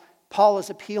now Paul is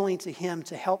appealing to him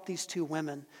to help these two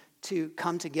women to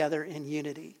come together in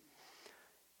unity.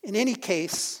 In any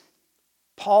case,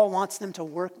 Paul wants them to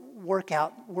work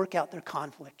out their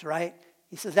conflict, right?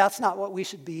 He says that's not what we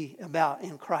should be about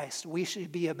in Christ. We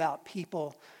should be about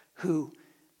people who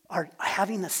are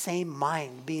having the same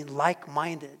mind, being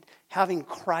like-minded, having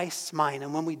Christ's mind.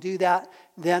 And when we do that,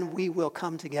 then we will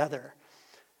come together.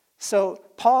 So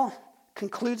Paul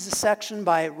concludes the section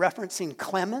by referencing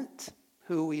Clement,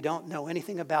 who we don't know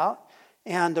anything about,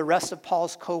 and the rest of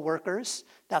Paul's co-workers.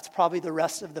 That's probably the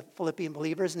rest of the Philippian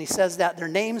believers. And he says that their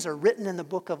names are written in the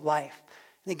book of life.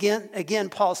 And again,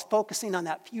 Paul's focusing on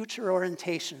that future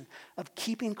orientation of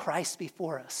keeping Christ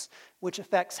before us, which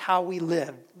affects how we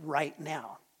live right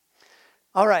now.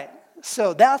 All right,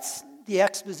 so that's the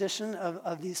exposition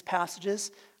of these passages.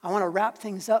 I want to wrap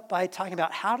things up by talking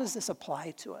about how does this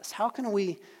apply to us? How can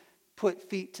we put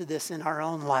feet to this in our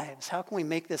own lives? How can we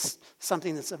make this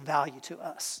something that's of value to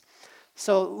us?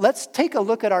 So let's take a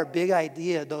look at our big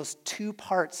idea, those two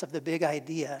parts of the big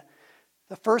idea.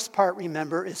 The first part,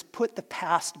 remember, is put the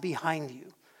past behind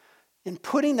you. And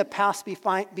putting the past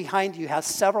behind you has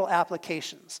several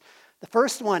applications. The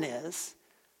first one is,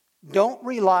 don't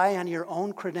rely on your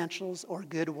own credentials or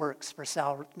good works for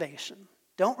salvation.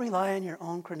 Don't rely on your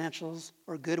own credentials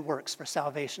or good works for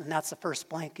salvation. And that's the first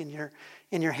blank in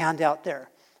your handout there.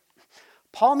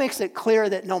 Paul makes it clear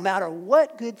that no matter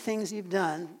what good things you've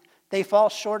done, they fall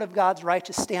short of God's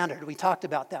righteous standard. We talked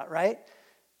about that, right?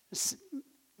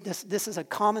 This is a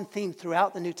common theme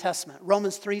throughout the New Testament.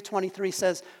 Romans 3:23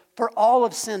 says, "For all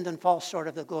have sinned and fall short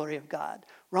of the glory of God."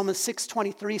 Romans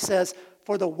 6:23 says,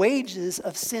 "For the wages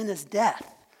of sin is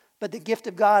death, but the gift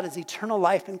of God is eternal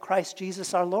life in Christ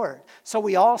Jesus our Lord." So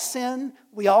we all sin,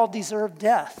 we all deserve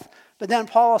death. But then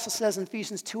Paul also says in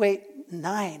Ephesians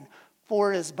 2:8-9,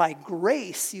 "For it is by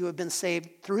grace you have been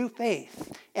saved through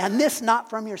faith, and this not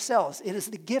from yourselves. It is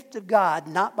the gift of God,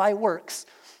 not by works,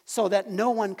 so that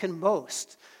no one can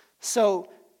boast." So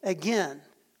again,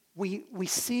 we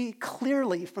see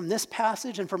clearly from this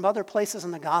passage and from other places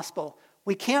in the gospel,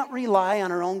 we can't rely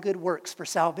on our own good works for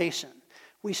salvation.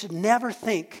 We should never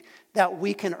think that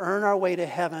we can earn our way to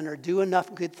heaven or do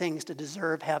enough good things to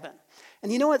deserve heaven.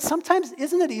 And you know what? Sometimes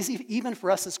isn't it easy even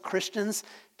for us as Christians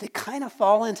to kind of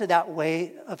fall into that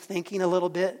way of thinking a little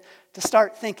bit, to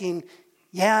start thinking,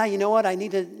 yeah, you know what?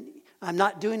 I'm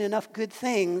not doing enough good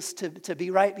things to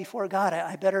be right before God.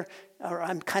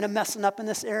 I'm kind of messing up in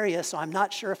this area, so I'm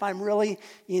not sure if I'm really,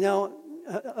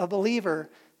 a believer.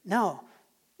 No.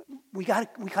 We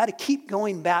got to keep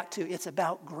going back to it's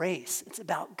about grace. It's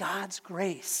about God's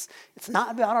grace. It's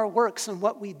not about our works and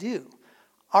what we do.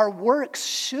 Our works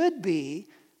should be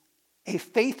a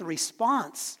faith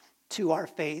response to our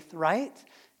faith, right?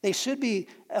 They should be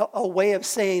a way of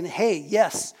saying, hey,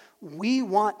 yes, we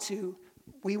want to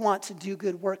do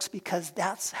good works because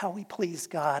that's how we please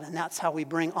God and that's how we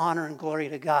bring honor and glory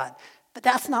to God. But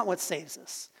that's not what saves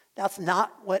us. That's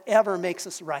not whatever makes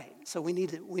us right. So we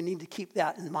need to keep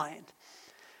that in mind.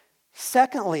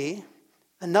 Secondly,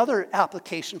 another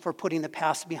application for putting the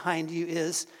past behind you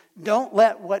is don't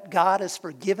let what God has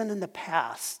forgiven in the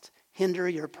past hinder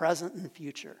your present and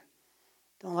future.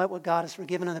 Don't let what God has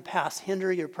forgiven in the past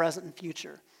hinder your present and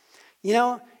future.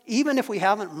 Even if we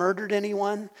haven't murdered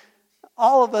anyone,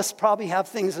 all of us probably have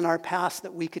things in our past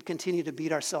that we could continue to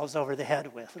beat ourselves over the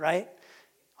head with, right?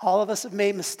 All of us have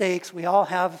made mistakes. We all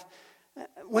have.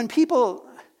 When I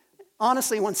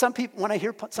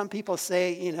hear some people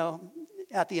say,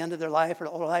 at the end of their life or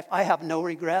older life, I have no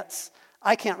regrets,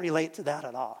 I can't relate to that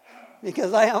at all.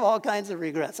 because I have all kinds of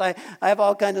regrets. I have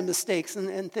all kinds of mistakes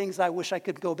and things I wish I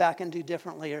could go back and do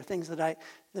differently, or things that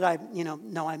I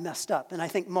know I messed up. And I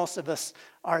think most of us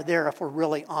are there if we're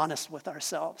really honest with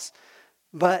ourselves.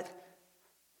 But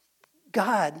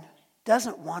God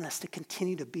doesn't want us to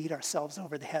continue to beat ourselves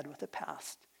over the head with the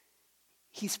past.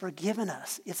 He's forgiven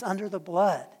us. It's under the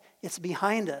blood. It's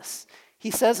behind us.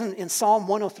 He says in Psalm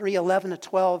 103, 11 to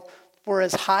 12, "For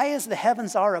as high as the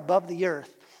heavens are above the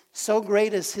earth, so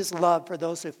great is his love for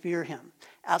those who fear him.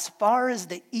 As far as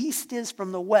the east is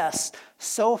from the west,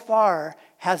 so far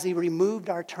has he removed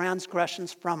our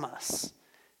transgressions from us."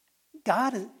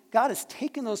 God has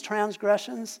taken those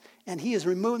transgressions and he has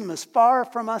removed them as far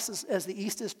from us as the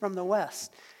east is from the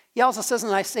west. He also says in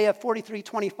Isaiah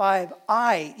 43:25,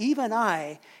 "I, even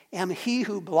I, am he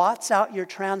who blots out your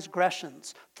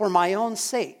transgressions for my own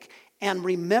sake and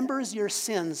remembers your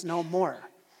sins no more."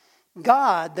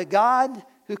 God, the God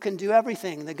who can do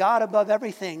everything, the God above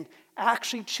everything,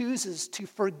 actually chooses to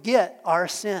forget our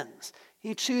sins.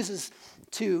 He chooses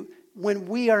to, when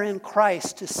we are in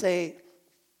Christ, to say,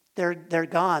 they're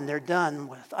gone, they're done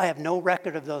with. I have no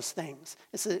record of those things.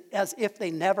 It's as if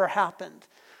they never happened.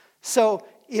 So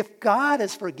if God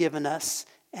has forgiven us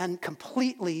and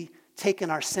completely taken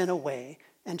our sin away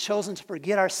and chosen to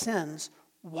forget our sins,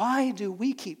 why do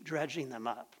we keep dredging them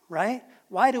up, right?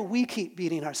 Why do we keep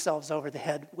beating ourselves over the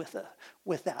head with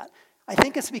that? I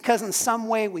think it's because in some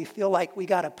way we feel like we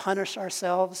got to punish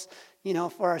ourselves,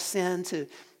 for our sin,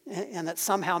 and that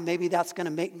somehow maybe that's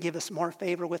going to give us more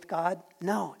favor with God.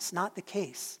 No, it's not the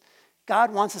case.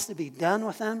 God wants us to be done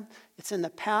with them. It's in the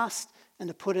past, and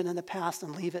to put it in the past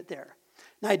and leave it there.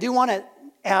 Now, I do want to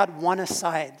add one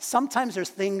aside. Sometimes there's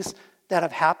things that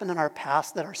have happened in our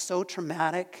past that are so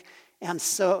traumatic and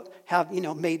so have,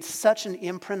 made such an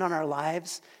imprint on our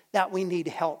lives that we need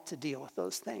help to deal with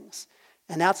those things.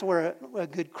 And that's where a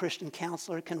good Christian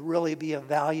counselor can really be of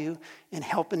value in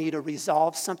helping you to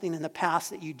resolve something in the past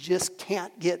that you just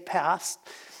can't get past.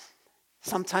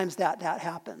 Sometimes that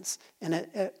happens.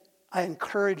 And I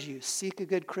encourage you, seek a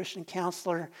good Christian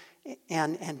counselor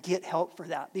and get help for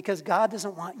that, because God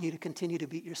doesn't want you to continue to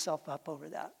beat yourself up over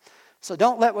that. So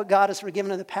don't let what God has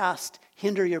forgiven in the past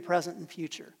hinder your present and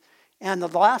future. And the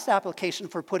last application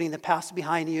for putting the past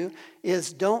behind you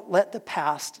is don't let the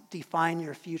past define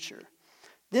your future.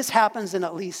 This happens in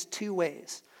at least two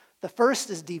ways. The first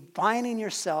is defining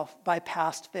yourself by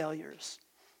past failures.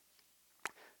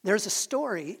 There's a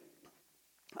story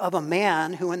of a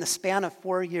man who in the span of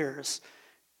 4 years,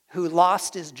 who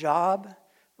lost his job,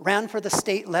 ran for the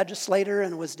state legislature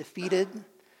and was defeated,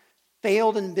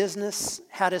 failed in business,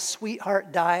 had his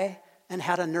sweetheart die, and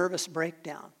had a nervous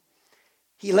breakdown.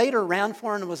 He later ran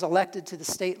for and was elected to the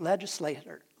state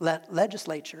legislature.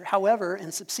 However,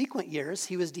 in subsequent years,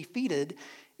 he was defeated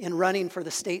in running for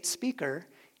the state speaker,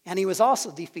 and he was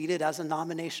also defeated as a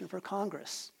nomination for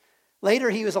Congress. Later,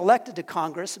 he was elected to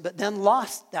Congress, but then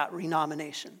lost that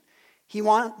renomination. He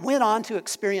went on to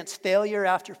experience failure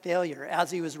after failure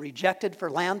as he was rejected for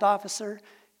land officer,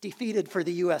 defeated for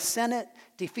the U.S. Senate,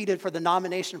 defeated for the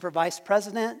nomination for vice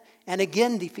president, and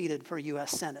again defeated for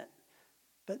U.S. Senate.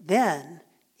 But then,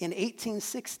 in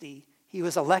 1860, he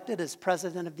was elected as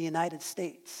President of the United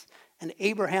States, and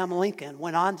Abraham Lincoln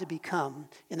went on to become,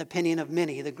 in the opinion of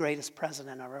many, the greatest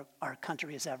president our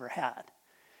country has ever had.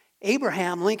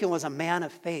 Abraham Lincoln was a man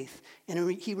of faith,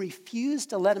 and he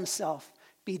refused to let himself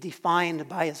be defined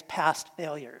by his past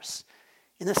failures.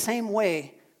 In the same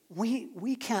way,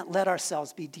 we can't let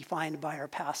ourselves be defined by our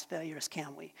past failures,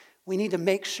 can we? We need to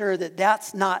make sure that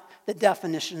that's not the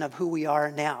definition of who we are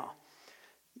now.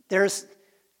 There's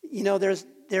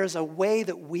a way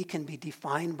that we can be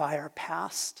defined by our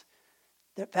past.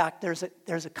 In fact,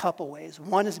 there's a couple ways.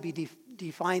 One is to be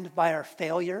defined by our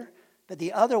failure, but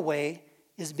the other way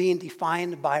is being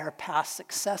defined by our past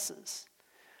successes.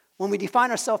 When we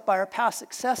define ourselves by our past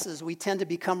successes, we tend to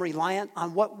become reliant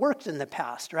on what worked in the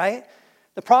past, right?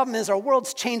 The problem is our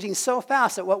world's changing so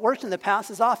fast that what worked in the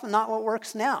past is often not what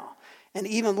works now, and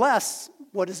even less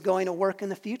what is going to work in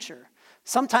the future.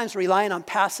 Sometimes relying on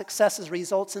past successes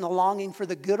results in a longing for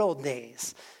the good old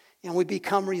days, and we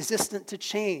become resistant to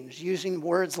change, using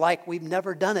words like, "We've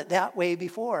never done it that way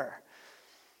before."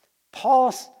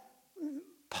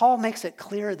 Paul makes it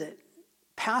clear that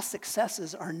past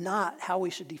successes are not how we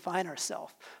should define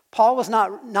ourselves. Paul was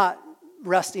not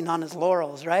resting on his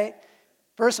laurels, right?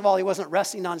 First of all, he wasn't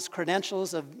resting on his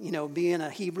credentials of, being a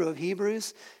Hebrew of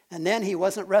Hebrews. And then he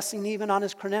wasn't resting even on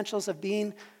his credentials of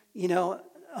being,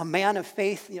 a man of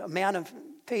faith,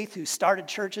 who started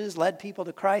churches, led people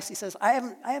to Christ. He says, I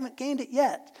haven't gained it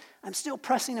yet. I'm still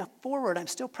pressing forward. I'm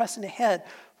still pressing ahead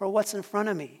for what's in front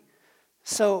of me.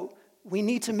 So we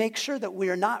need to make sure that we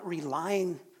are not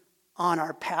relying on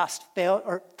our past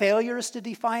failures to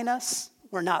define us.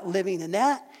 We're not living in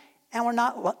that, and we're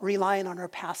not relying on our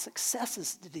past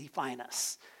successes to define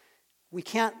us. We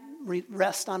can't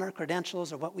rest on our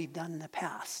credentials or what we've done in the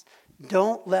past.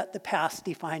 Don't let the past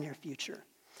define your future.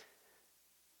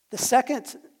 The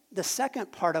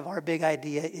second part of our big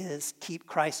idea is keep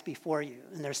Christ before you.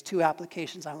 And there's two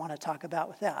applications I want to talk about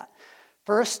with that.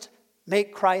 First,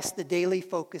 make Christ the daily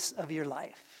focus of your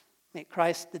life. Make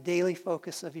Christ the daily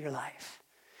focus of your life.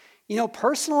 You know,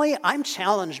 personally, I'm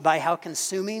challenged by how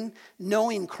consuming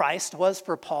knowing Christ was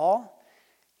for Paul.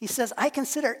 He says, I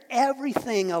consider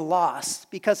everything a loss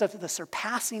because of the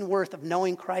surpassing worth of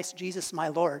knowing Christ Jesus my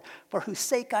Lord, for whose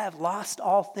sake I have lost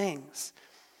all things.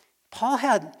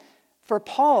 For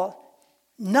Paul,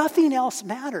 nothing else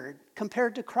mattered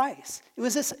compared to Christ. It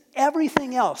was this,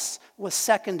 everything else was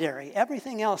secondary.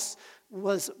 Everything else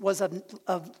was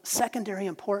of secondary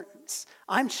importance.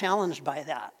 I'm challenged by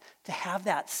that, to have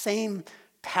that same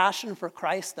passion for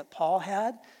Christ that Paul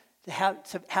had, to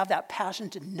have that passion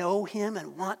to know him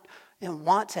and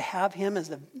want to have him as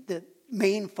the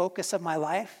main focus of my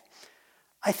life.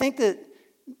 I think that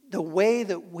the way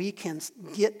that we can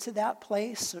get to that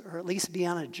place, or at least be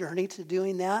on a journey to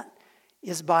doing that,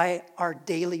 is by our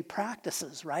daily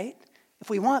practices, right? If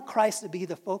we want Christ to be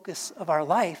the focus of our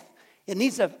life, it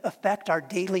needs to affect our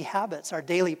daily habits, our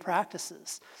daily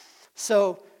practices.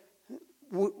 So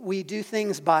we do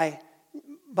things by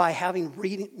having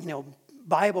reading,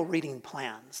 Bible reading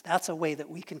plans. That's a way that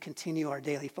we can continue our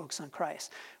daily focus on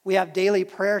Christ. We have daily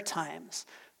prayer times.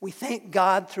 We thank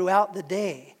God throughout the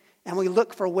day, and we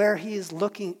look for where he is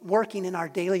working in our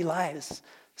daily lives.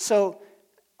 So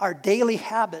our daily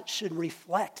habits should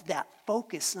reflect that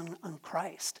focus on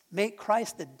Christ. Make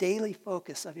Christ the daily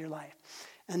focus of your life.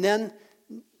 And then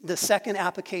the second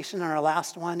application, our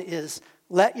last one, is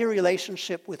let your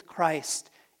relationship with Christ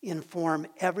inform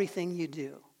everything you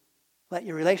do. Let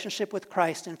your relationship with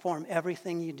Christ inform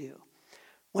everything you do.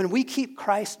 When we keep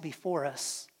Christ before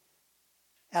us,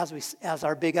 as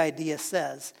our big idea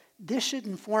says, this should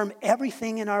inform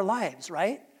everything in our lives,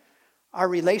 right? Our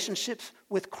relationships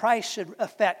with Christ should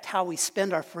affect how we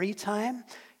spend our free time,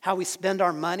 how we spend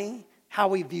our money, how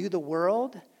we view the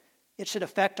world. It should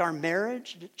affect our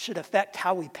marriage. It should affect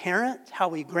how we parent, how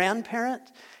we grandparent,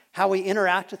 how we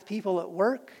interact with people at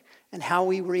work, and how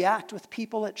we react with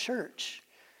people at church.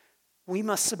 We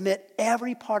must submit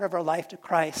every part of our life to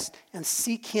Christ and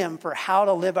seek him for how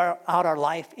to live out our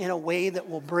life in a way that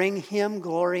will bring him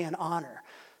glory and honor.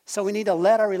 So we need to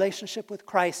let our relationship with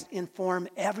Christ inform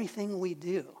everything we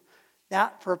do.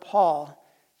 That, for Paul,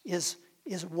 is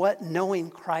what knowing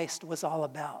Christ was all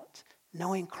about.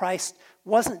 Knowing Christ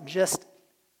wasn't just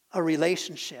a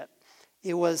relationship.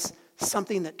 It was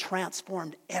something that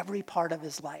transformed every part of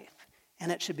his life.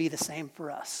 And it should be the same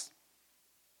for us.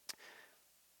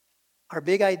 Our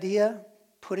big idea,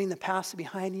 putting the past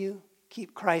behind you,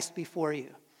 keep Christ before you.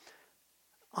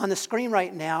 On the screen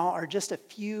right now are just a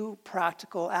few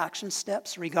practical action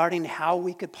steps regarding how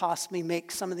we could possibly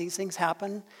make some of these things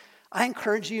happen. I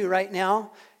encourage you right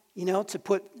now, to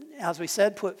put, as we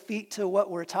said, put feet to what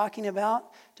we're talking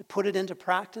about, to put it into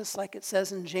practice like it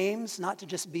says in James, not to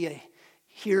just be a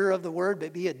hearer of the word,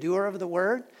 but be a doer of the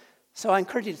word. So I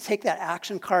encourage you to take that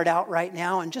action card out right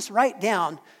now and just write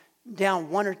down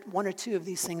one or two of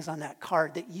these things on that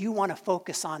card that you want to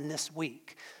focus on this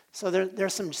week. So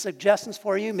there's some suggestions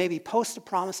for you. Maybe post a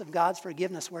promise of God's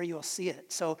forgiveness where you'll see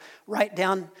it. So write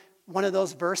down one of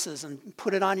those verses and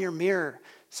put it on your mirror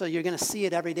so you're going to see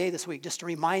it every day this week just to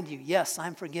remind you, yes,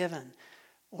 I'm forgiven.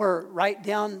 Or write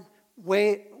down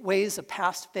ways of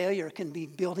past failure can be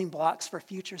building blocks for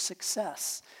future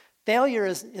success. Failure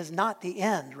is not the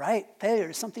end, right? Failure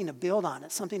is something to build on.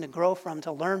 It's something to grow from,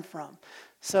 to learn from.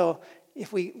 So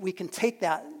if we can take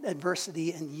that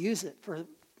adversity and use it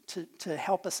to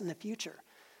help us in the future.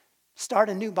 Start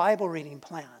a new Bible reading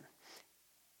plan.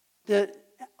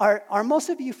 Are most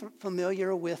of you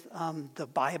familiar with the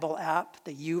Bible app,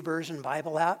 the YouVersion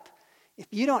Bible app? If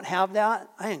you don't have that,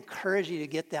 I encourage you to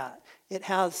get that. It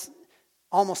has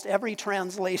almost every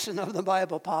translation of the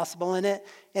Bible possible in it.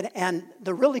 And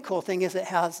the really cool thing is it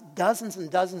has dozens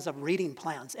and dozens of reading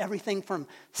plans, everything from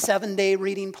 7-day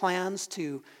reading plans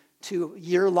to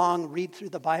year-long read through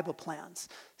the Bible plans.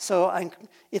 So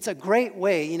it's a great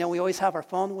way. We always have our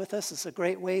phone with us. It's a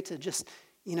great way to just,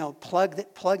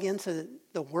 plug into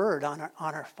the Word on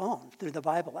our phone through the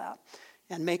Bible app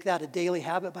and make that a daily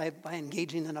habit by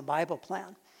engaging in a Bible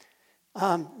plan.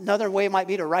 Another way might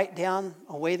be to write down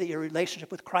a way that your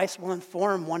relationship with Christ will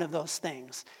inform one of those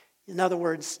things. In other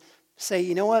words,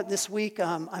 say, this week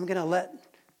I'm going to let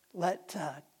let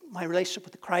my relationship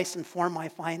with Christ inform my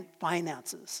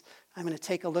finances. I'm going to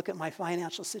take a look at my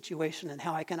financial situation and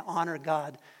how I can honor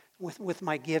God with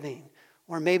my giving.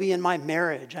 Or maybe in my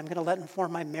marriage, I'm going to let it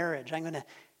inform my marriage. I'm going to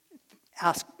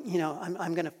ask,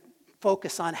 I'm going to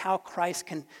focus on how Christ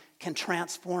can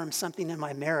transform something in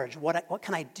my marriage. What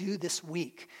can I do this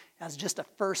week as just a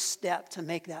first step to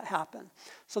make that happen?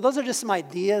 So those are just some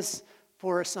ideas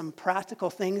for some practical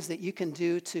things that you can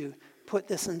do to put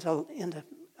this into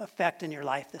effect in your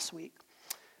life this week.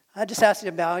 I just ask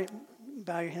you to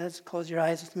bow your heads, close your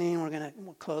eyes with me, and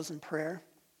we'll close in prayer.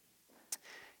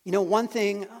 One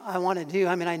thing I want to do,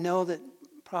 I know that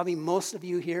probably most of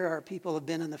you here are people who have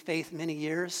been in the faith many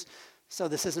years, so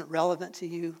this isn't relevant to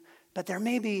you, but there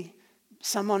may be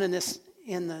someone in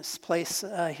this place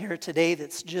here today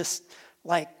that's just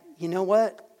like, you know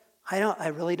what? I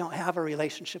really don't have a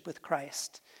relationship with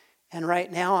Christ. And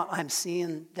right now I'm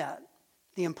seeing that,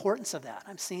 the importance of that.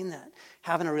 I'm seeing that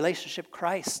having a relationship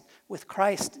with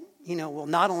Christ, will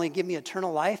not only give me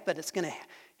eternal life, but it's going to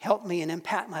help me and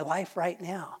impact my life right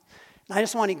now. And I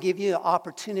just want to give you the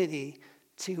opportunity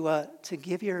to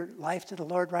give your life to the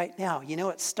Lord right now.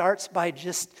 It starts by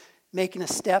just making a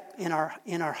step in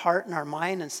our heart and our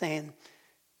mind and saying,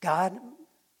 God,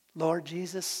 Lord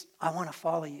Jesus, I want to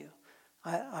follow you.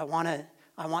 I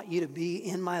want you to be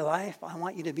in my life. I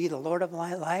want you to be the Lord of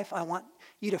my life. I want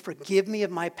you to forgive me of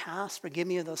my past, forgive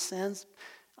me of those sins.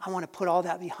 I want to put all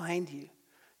that behind me,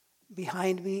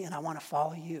 and I want to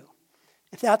follow you.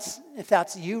 If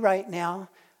that's you right now,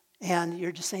 and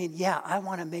you're just saying, yeah, I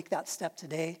want to make that step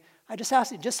today, I just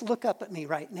ask you, just look up at me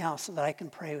right now so that I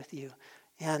can pray with you.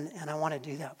 And I want to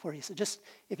do that for you. So just,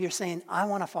 if you're saying, I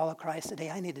want to follow Christ today,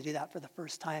 I need to do that for the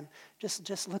first time,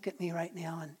 just look at me right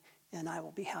now, and I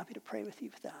will be happy to pray with you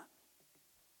with that.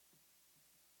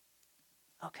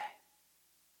 Okay.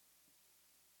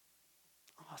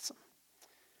 Awesome.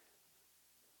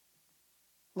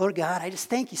 Lord God, I just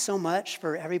thank you so much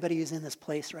for everybody who's in this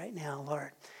place right now,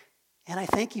 Lord. And I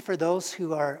thank you for those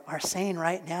who are saying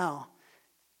right now,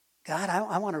 God,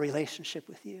 I want a relationship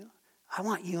with you. I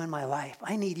want you in my life.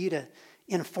 I need you to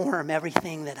inform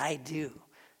everything that I do.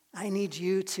 I need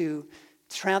you to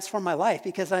transform my life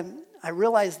because I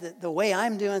realize that the way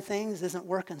I'm doing things isn't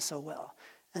working so well.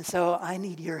 And so I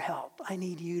need your help. I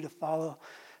need you to follow,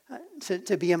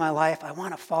 to be in my life. I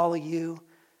want to follow you.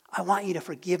 I want you to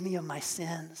forgive me of my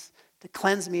sins, to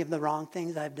cleanse me of the wrong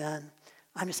things I've done.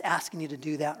 I'm just asking you to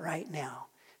do that right now.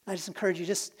 And I just encourage you,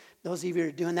 just those of you who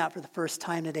are doing that for the first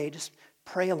time today, just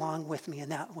pray along with me in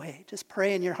that way. Just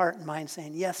pray in your heart and mind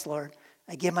saying, yes, Lord,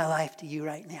 I give my life to you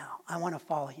right now. I want to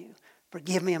follow you.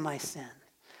 Forgive me of my sin.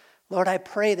 Lord, I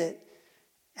pray that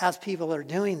as people are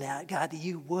doing that, God, that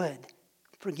you would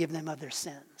forgive them of their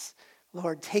sins.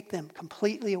 Lord, take them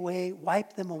completely away,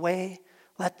 wipe them away,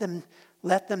 let them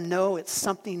know it's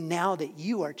something now that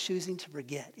you are choosing to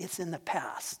forget. It's in the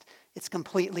past. It's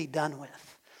completely done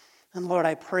with. And Lord,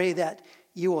 I pray that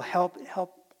you will help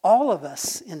all of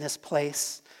us in this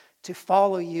place to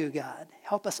follow you, God.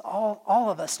 Help us all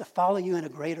of us to follow you in a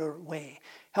greater way.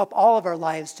 Help all of our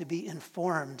lives to be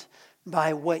informed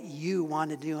by what you want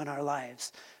to do in our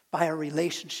lives, by a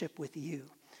relationship with you.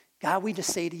 God, we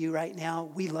just say to you right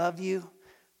now, we love you.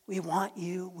 We want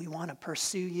to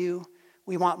pursue you.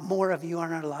 We want more of you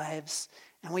in our lives,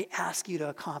 and we ask you to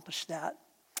accomplish that.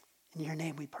 In your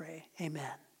name we pray.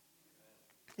 Amen.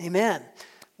 Amen.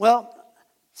 Well,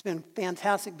 it's been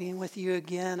fantastic being with you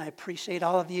again. I appreciate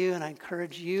all of you, and I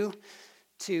encourage you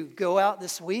to go out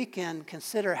this week and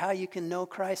consider how you can know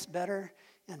Christ better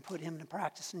and put him into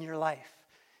practice in your life.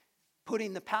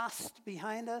 Putting the past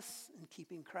behind us and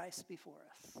keeping Christ before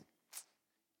us.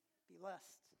 Be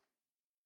blessed.